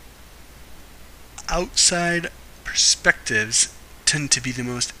 outside perspectives tend to be the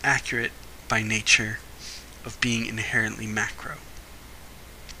most accurate by nature of being inherently macro.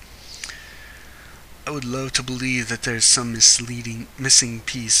 I would love to believe that there's some missing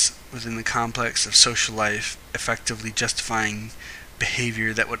piece within the complex of social life effectively justifying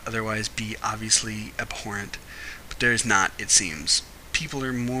behavior that would otherwise be obviously abhorrent, but there is not, it seems. People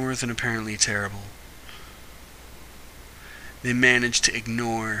are more than apparently terrible. They manage to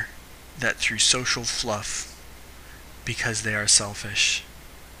ignore that through social fluff because they are selfish.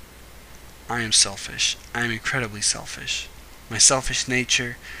 I am selfish. I am incredibly selfish. My selfish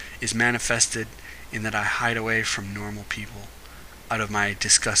nature is manifested in that I hide away from normal people out of my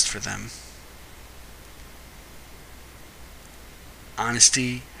disgust for them.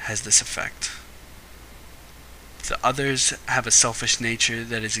 Honesty has this effect. The others have a selfish nature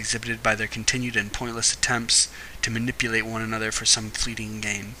that is exhibited by their continued and pointless attempts to manipulate one another for some fleeting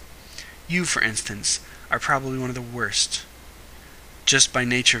gain. You, for instance, are probably one of the worst, just by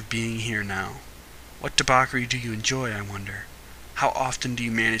nature of being here now. What debauchery do you enjoy, I wonder? How often do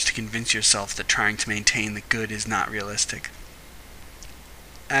you manage to convince yourself that trying to maintain the good is not realistic?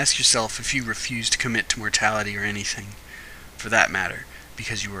 Ask yourself if you refuse to commit to mortality or anything, for that matter,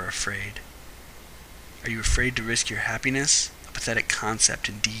 because you are afraid. Are you afraid to risk your happiness? A pathetic concept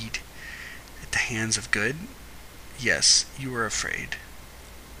indeed. At the hands of good? Yes, you are afraid.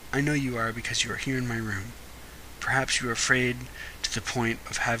 I know you are because you are here in my room. Perhaps you are afraid to the point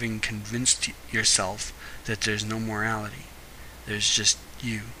of having convinced yourself that there's no morality. There's just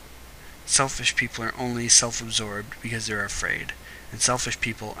you. Selfish people are only self-absorbed because they're afraid, and selfish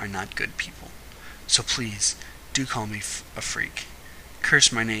people are not good people. So please, do call me a freak.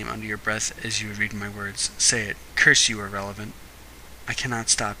 Curse my name under your breath as you would read my words. Say it. Curse you, irrelevant. I cannot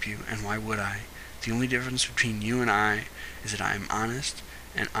stop you, and why would I? The only difference between you and I is that I am honest,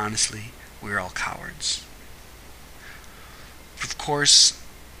 and honestly, we are all cowards. Of course,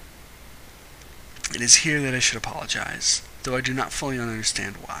 it is here that I should apologize, though I do not fully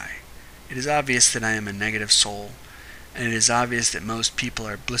understand why. It is obvious that I am a negative soul, and it is obvious that most people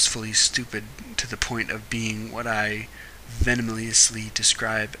are blissfully stupid to the point of being what I venomously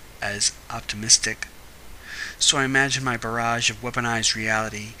describe as optimistic. So I imagine my barrage of weaponized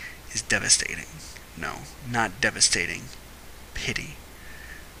reality is devastating. No, not devastating. Pity.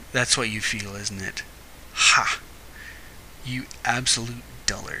 That's what you feel, isn't it? Ha! You absolute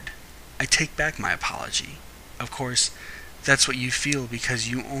dullard. I take back my apology. Of course, that's what you feel because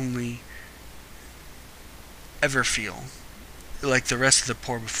you only ever feel, like the rest of the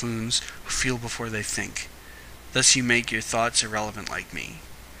poor buffoons who feel before they think. Thus you make your thoughts irrelevant like me.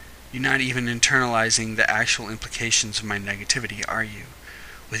 You're not even internalizing the actual implications of my negativity, are you?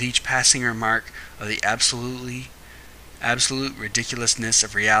 With each passing remark of the absolute ridiculousness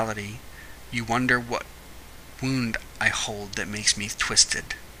of reality, you wonder what wound I hold that makes me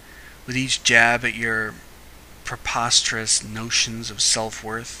twisted. With each jab at your preposterous notions of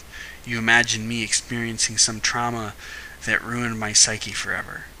self-worth, you imagine me experiencing some trauma that ruined my psyche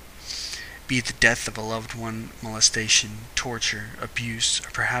forever. Be it the death of a loved one, molestation, torture, abuse,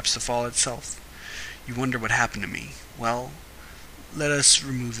 or perhaps the fall itself. You wonder what happened to me. Well, let us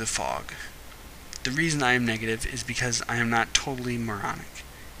remove the fog. The reason I am negative is because I am not totally moronic.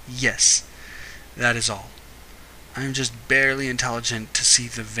 Yes, that is all. I am just barely intelligent to see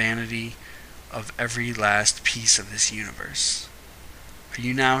the vanity of every last piece of this universe. Are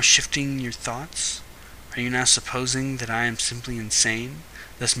you now shifting your thoughts? Are you now supposing that I am simply insane,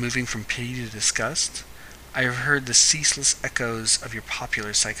 thus moving from pity to disgust? I have heard the ceaseless echoes of your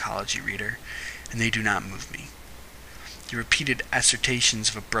popular psychology, reader, and they do not move me. Your repeated assertions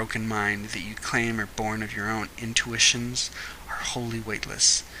of a broken mind that you claim are born of your own intuitions are wholly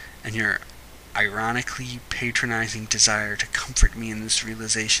weightless, and your ironically patronizing desire to comfort me in this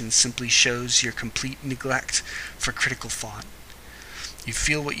realization simply shows your complete neglect for critical thought. You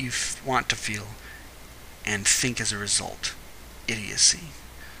feel what you want to feel, and think as a result. Idiocy.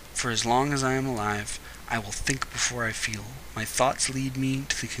 For as long as I am alive, I will think before I feel. My thoughts lead me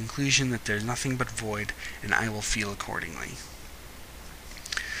to the conclusion that there is nothing but void, and I will feel accordingly.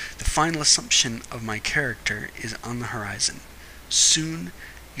 The final assumption of my character is on the horizon. Soon,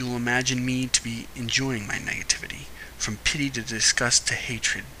 you will imagine me to be enjoying my negativity, from pity to disgust to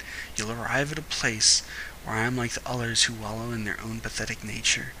hatred. You'll arrive at a place where I am like the others who wallow in their own pathetic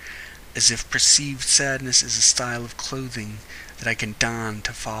nature, as if perceived sadness is a style of clothing that I can don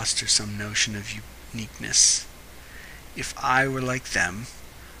to foster some notion of uniqueness. If I were like them,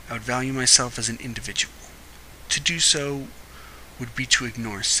 I would value myself as an individual. To do so would be to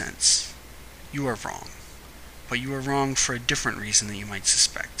ignore sense. You are wrong. But you are wrong for a different reason than you might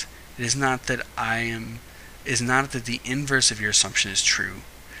suspect. It is not that the inverse of your assumption is true.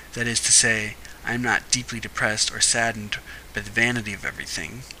 That is to say, I am not deeply depressed or saddened by the vanity of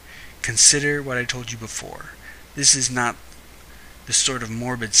everything. Consider what I told you before. This is not the sort of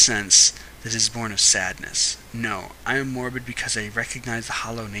morbid sense that is born of sadness. No, I am morbid because I recognize the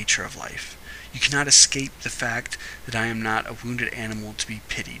hollow nature of life. You cannot escape the fact that I am not a wounded animal to be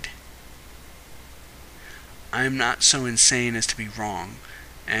pitied. I am not so insane as to be wrong,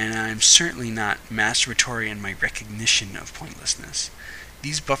 and I am certainly not masturbatory in my recognition of pointlessness.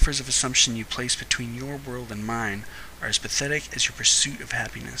 These buffers of assumption you place between your world and mine are as pathetic as your pursuit of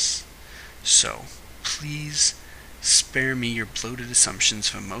happiness. So, please spare me your bloated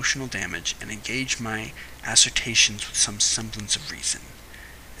assumptions of emotional damage and engage my assertions with some semblance of reason.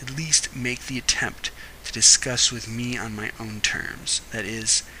 At least make the attempt to discuss with me on my own terms, that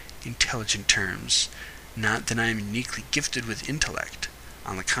is, intelligent terms. Not that I am uniquely gifted with intellect.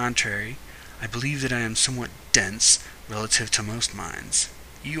 On the contrary, I believe that I am somewhat dense relative to most minds.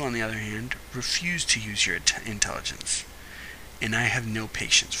 You, on the other hand, refuse to use your intelligence, and I have no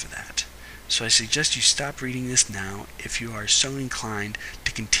patience for that. So I suggest you stop reading this now if you are so inclined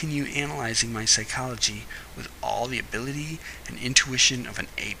to continue analyzing my psychology with all the ability and intuition of an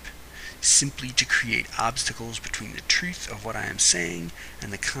ape, simply to create obstacles between the truth of what I am saying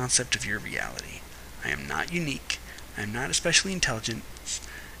and the concept of your reality. I am not unique, I am not especially intelligent,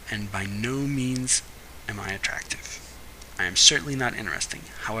 and by no means am I attractive. I am certainly not interesting.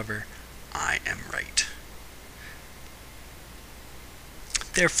 However, I am right.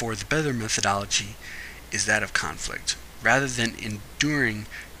 Therefore, the better methodology is that of conflict. Rather than enduring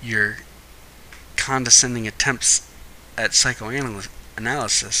your condescending attempts at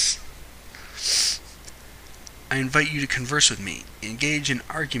psychoanalysis, I invite you to converse with me, engage in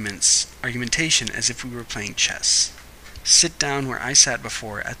argumentation as if we were playing chess. Sit down where I sat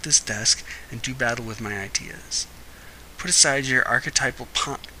before at this desk and do battle with my ideas. Put aside your archetypal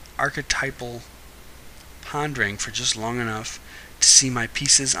pondering for just long enough to see my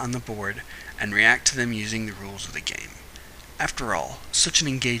pieces on the board and react to them using the rules of the game. After all, such an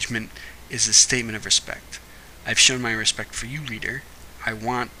engagement is a statement of respect. I've shown my respect for you, reader. I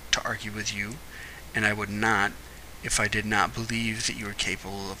want to argue with you, and I would not if I did not believe that you were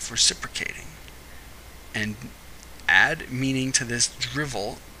capable of reciprocating. And add meaning to this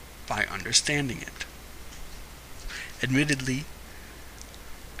drivel by understanding it. Admittedly,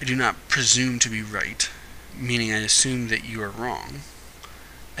 I do not presume to be right, meaning I assume that you are wrong,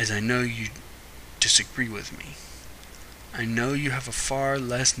 as I know you disagree with me. I know you have a far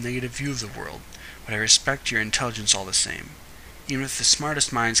less negative view of the world, but I respect your intelligence all the same, even if the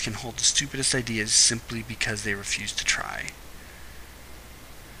smartest minds can hold the stupidest ideas simply because they refuse to try.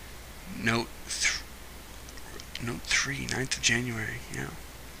 Note 3, 9th of January, yeah.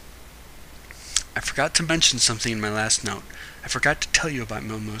 I forgot to mention something in my last note. I forgot to tell you about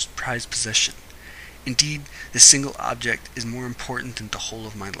my most prized possession. Indeed, this single object is more important than the whole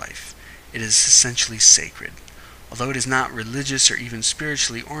of my life. It is essentially sacred. Although it is not religious or even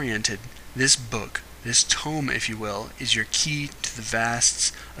spiritually oriented, this book, this tome, if you will, is your key to the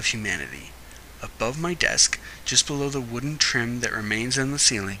vasts of humanity. Above my desk, just below the wooden trim that remains on the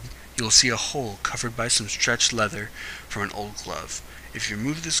ceiling, you will see a hole covered by some stretched leather from an old glove. If you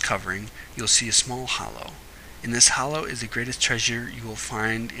remove this covering, you will see a small hollow. In this hollow is the greatest treasure you will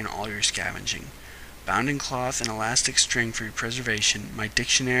find in all your scavenging. Bound in cloth and elastic string for your preservation, my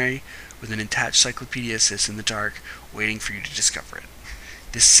dictionary with an attached cyclopedia sits in the dark, waiting for you to discover it.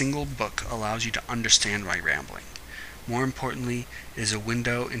 This single book allows you to understand my rambling. More importantly, it is a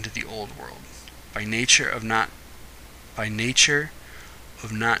window into the old world. By nature of not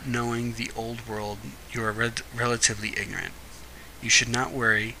knowing the old world, you are relatively ignorant. You should not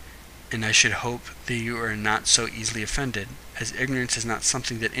worry, and I should hope that you are not so easily offended, as ignorance is not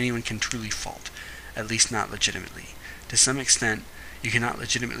something that anyone can truly fault, at least not legitimately. To some extent, you cannot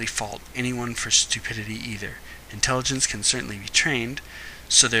legitimately fault anyone for stupidity either. Intelligence can certainly be trained,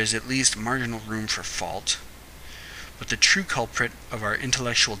 so there is at least marginal room for fault. But the true culprit of our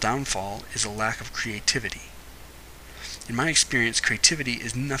intellectual downfall is a lack of creativity. In my experience, creativity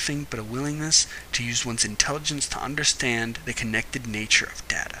is nothing but a willingness to use one's intelligence to understand the connected nature of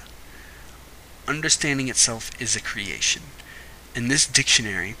data. Understanding itself is a creation, and this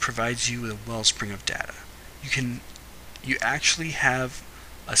dictionary provides you with a wellspring of data. You actually have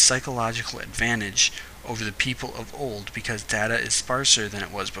a psychological advantage over the people of old because data is sparser than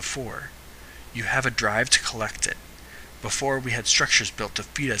it was before. You have a drive to collect it. Before, we had structures built to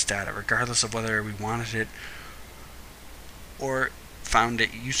feed us data, regardless of whether we wanted it or found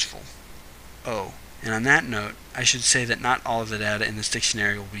it useful. Oh, and on that note, I should say that not all of the data in this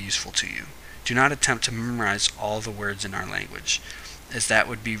dictionary will be useful to you. Do not attempt to memorize all the words in our language, as that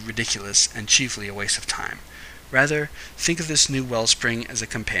would be ridiculous and chiefly a waste of time. Rather, think of this new wellspring as a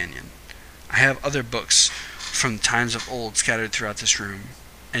companion. I have other books from the times of old scattered throughout this room,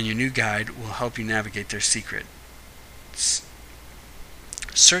 and your new guide will help you navigate their secrets.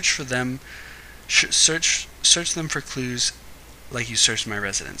 Search them for clues like you searched my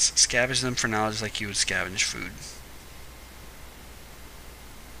residence. Scavenge them for knowledge like you would scavenge food.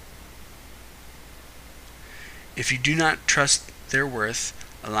 If you do not trust their worth,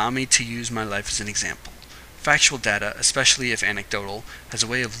 allow me to use my life as an example. Factual data, especially if anecdotal, has a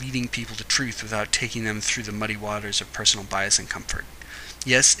way of leading people to truth without taking them through the muddy waters of personal bias and comfort.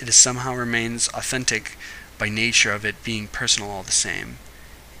 Yes, it somehow remains authentic by nature of it being personal all the same.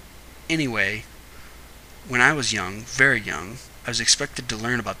 Anyway, when I was young, very young, I was expected to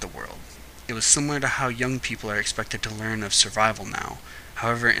learn about the world. It was similar to how young people are expected to learn of survival now.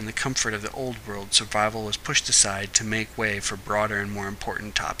 However, in the comfort of the old world, survival was pushed aside to make way for broader and more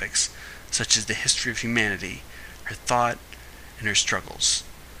important topics, such as the history of humanity, her thought, and her struggles.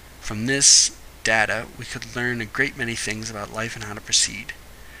 From this data, we could learn a great many things about life and how to proceed.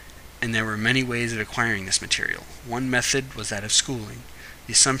 And there were many ways of acquiring this material. One method was that of schooling.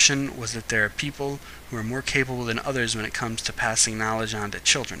 The assumption was that there are people who are more capable than others when it comes to passing knowledge on to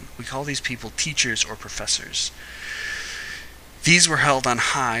children. We call these people teachers or professors. These were held on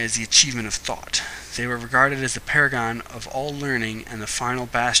high as the achievement of thought. They were regarded as the paragon of all learning and the final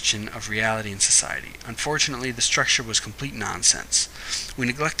bastion of reality in society. Unfortunately, the structure was complete nonsense. We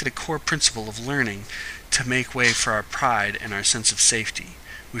neglected a core principle of learning to make way for our pride and our sense of safety.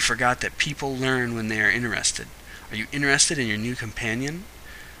 We forgot that people learn when they are interested. Are you interested in your new companion?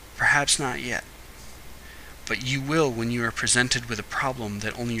 Perhaps not yet. But you will when you are presented with a problem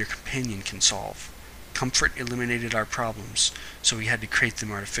that only your companion can solve. Comfort eliminated our problems, so we had to create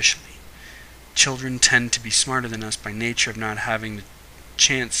them artificially. Children tend to be smarter than us by nature of not having the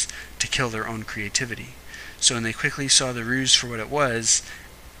chance to kill their own creativity. So when they quickly saw the ruse for what it was,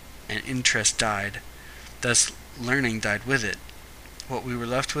 and interest died, thus learning died with it. What we were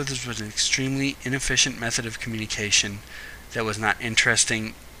left with was an extremely inefficient method of communication that was not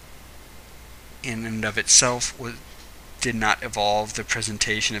interesting in and of itself, did not evolve the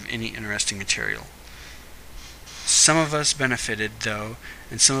presentation of any interesting material. Some of us benefited, though,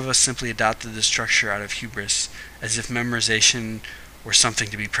 and some of us simply adopted the structure out of hubris, as if memorization were something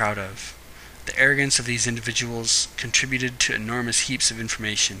to be proud of. The arrogance of these individuals contributed to enormous heaps of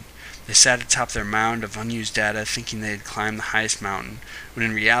information. They sat atop their mound of unused data, thinking they had climbed the highest mountain, when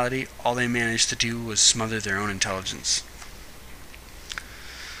in reality, all they managed to do was smother their own intelligence.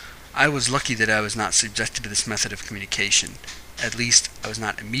 I was lucky that I was not subjected to this method of communication. At least, I was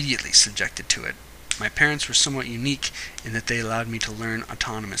not immediately subjected to it. My parents were somewhat unique in that they allowed me to learn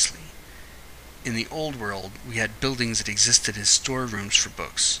autonomously. In the old world, we had buildings that existed as storerooms for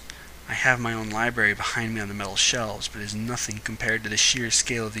books. I have my own library behind me on the metal shelves, but it is nothing compared to the sheer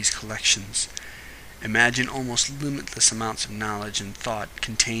scale of these collections. Imagine almost limitless amounts of knowledge and thought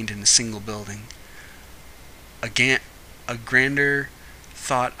contained in a single building. A grander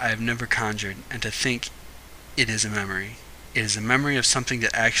thought I have never conjured, and to think it is a memory. It is a memory of something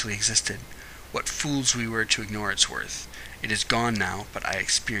that actually existed. What fools we were to ignore its worth. It is gone now, but I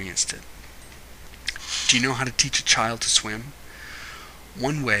experienced it. Do you know how to teach a child to swim?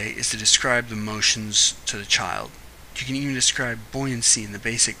 One way is to describe the motions to the child. You can even describe buoyancy and the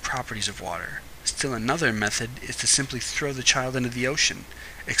basic properties of water. Still another method is to simply throw the child into the ocean,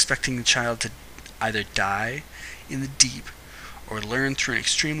 expecting the child to either die in the deep or learn through an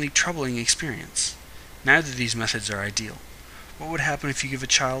extremely troubling experience. Neither of these methods are ideal. What would happen if you give a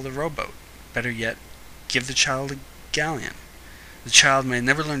child a rowboat? Better yet, give the child a galleon. The child may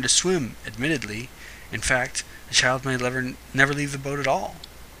never learn to swim, admittedly. In fact, the child may never leave the boat at all.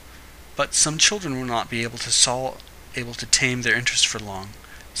 But some children will not be able to tame their interest for long.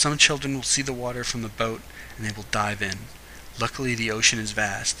 Some children will see the water from the boat and they will dive in. Luckily, the ocean is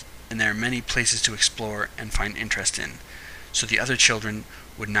vast, and there are many places to explore and find interest in, so the other children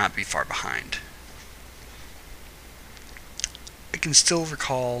would not be far behind. I can still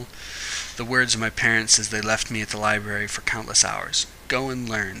recall the words of my parents as they left me at the library for countless hours. Go and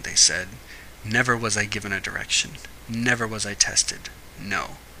learn, they said. Never was I given a direction. Never was I tested.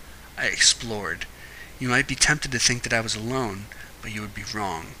 No. I explored. You might be tempted to think that I was alone, but you would be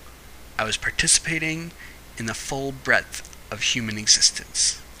wrong. I was participating in the full breadth of human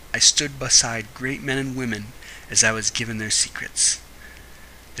existence. I stood beside great men and women as I was given their secrets,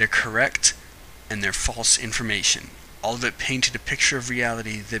 their correct and their false information. All of it painted a picture of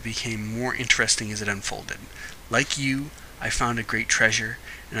reality that became more interesting as it unfolded. Like you, I found a great treasure,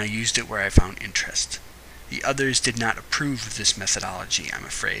 and I used it where I found interest. The others did not approve of this methodology, I'm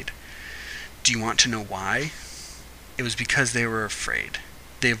afraid. Do you want to know why? it was because they were afraid.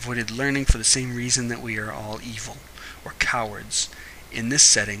 They avoided learning for the same reason that we are all evil, or cowards. In this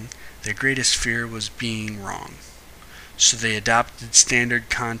setting, their greatest fear was being wrong. So they adopted standard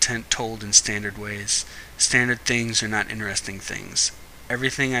content told in standard ways. Standard things are not interesting things.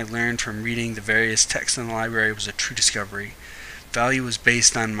 Everything I learned from reading the various texts in the library was a true discovery. Value was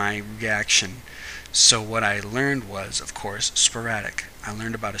based on my reaction. So what I learned was, of course, sporadic. I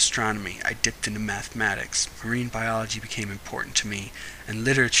learned about astronomy, I dipped into mathematics, marine biology became important to me, and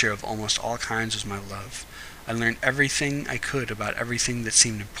literature of almost all kinds was my love. I learned everything I could about everything that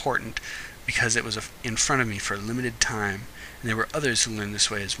seemed important because it was in front of me for a limited time, and there were others who learned this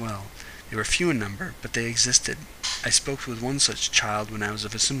way as well. They were few in number, but they existed. I spoke with one such child when I was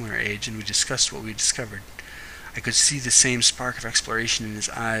of a similar age, and we discussed what we discovered. I could see the same spark of exploration in his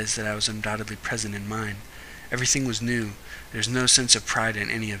eyes that I was undoubtedly present in mine. Everything was new. There was no sense of pride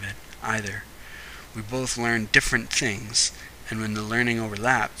in any of it, either. We both learned different things, and when the learning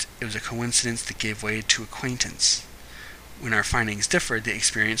overlapped, it was a coincidence that gave way to acquaintance. When our findings differed, the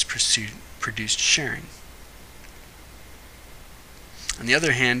experience produced sharing. On the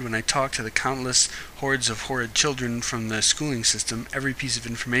other hand, when I talked to the countless hordes of horrid children from the schooling system, every piece of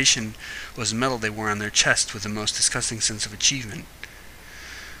information was a medal they wore on their chest with the most disgusting sense of achievement.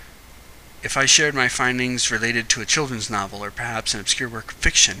 If I shared my findings related to a children's novel or perhaps an obscure work of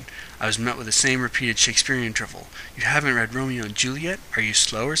fiction, I was met with the same repeated Shakespearean drivel. You haven't read Romeo and Juliet? Are you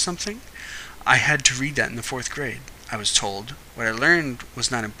slow or something? I had to read that in the 4th grade, I was told. What I learned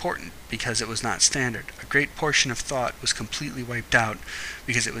was not important because it was not standard. A great portion of thought was completely wiped out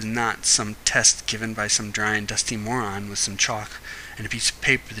because it was not some test given by some dry and dusty moron with some chalk and a piece of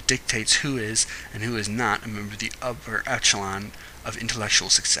paper that dictates who is and who is not a member of the upper echelon of intellectual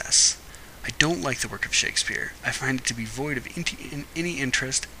success. I don't like the work of Shakespeare. I find it to be void of any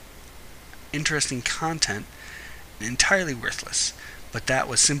interesting content, and entirely worthless. But that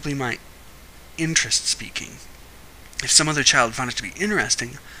was simply my interest speaking. If some other child found it to be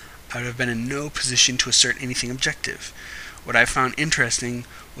interesting, I would have been in no position to assert anything objective. What I found interesting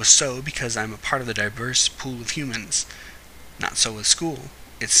was so because I am a part of the diverse pool of humans. Not so with school,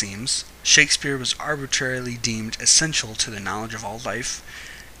 it seems. Shakespeare was arbitrarily deemed essential to the knowledge of all life,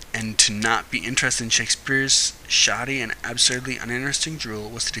 and to not be interested in Shakespeare's shoddy and absurdly uninteresting drool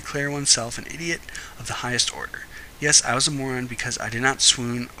was to declare oneself an idiot of the highest order. Yes, I was a moron because I did not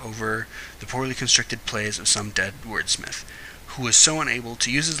swoon over the poorly constructed plays of some dead wordsmith, who was so unable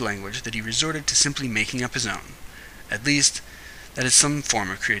to use his language that he resorted to simply making up his own. At least, that is some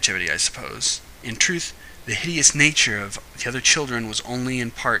form of creativity, I suppose. In truth, the hideous nature of the other children was only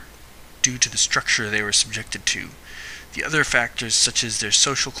in part due to the structure they were subjected to. The other factors, such as their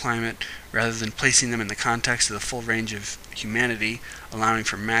social climate, rather than placing them in the context of the full range of humanity, allowing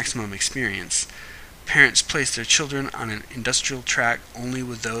for maximum experience. Parents place their children on an industrial track only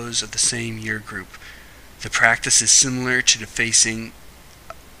with those of the same year group. The practice is similar to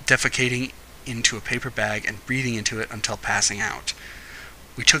defecating into a paper bag and breathing into it until passing out.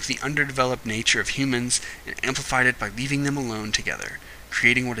 We took the underdeveloped nature of humans and amplified it by leaving them alone together,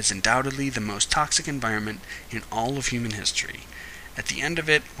 creating what is undoubtedly the most toxic environment in all of human history. At the end of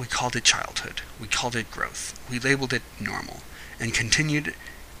it, we called it childhood. We called it growth. We labeled it normal, and continued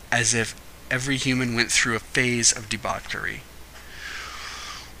as if every human went through a phase of debauchery.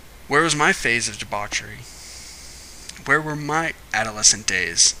 Where was my phase of debauchery? Where were my adolescent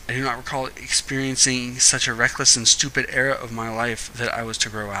days? I do not recall experiencing such a reckless and stupid era of my life that I was to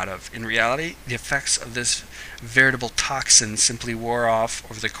grow out of. In reality, the effects of this veritable toxin simply wore off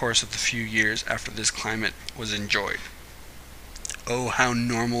over the course of the few years after this climate was enjoyed. Oh, how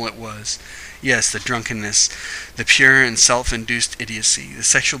normal it was. Yes, the drunkenness, the pure and self-induced idiocy, the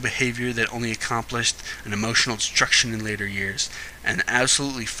sexual behavior that only accomplished an emotional destruction in later years, and the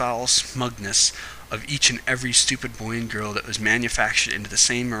absolutely foul smugness of each and every stupid boy and girl that was manufactured into the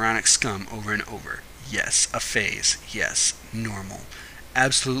same moronic scum over and over. Yes, a phase. Yes, normal.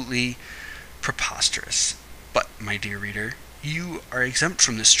 Absolutely preposterous. But, my dear reader, you are exempt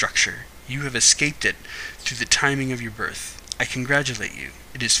from this structure. You have escaped it through the timing of your birth. I congratulate you.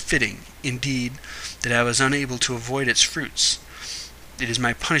 It is fitting, indeed, that I was unable to avoid its fruits. It is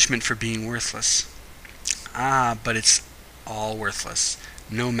my punishment for being worthless. Ah, but it's all worthless.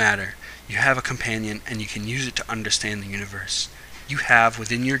 No matter. You have a companion, and you can use it to understand the universe. You have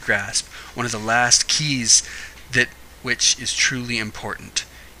within your grasp one of the last keys that which is truly important.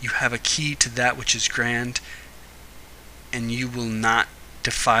 You have a key to that which is grand, and you will not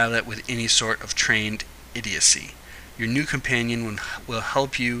defile it with any sort of trained idiocy. Your new companion will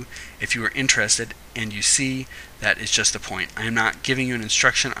help you if you are interested, and you see, that is just the point. I am not giving you an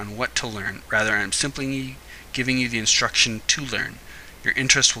instruction on what to learn. Rather, I am simply giving you the instruction to learn. Your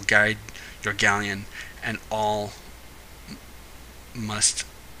interest will guide your galleon, and must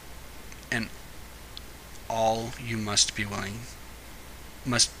and all you must be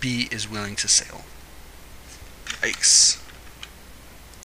is willing to sail. Yikes.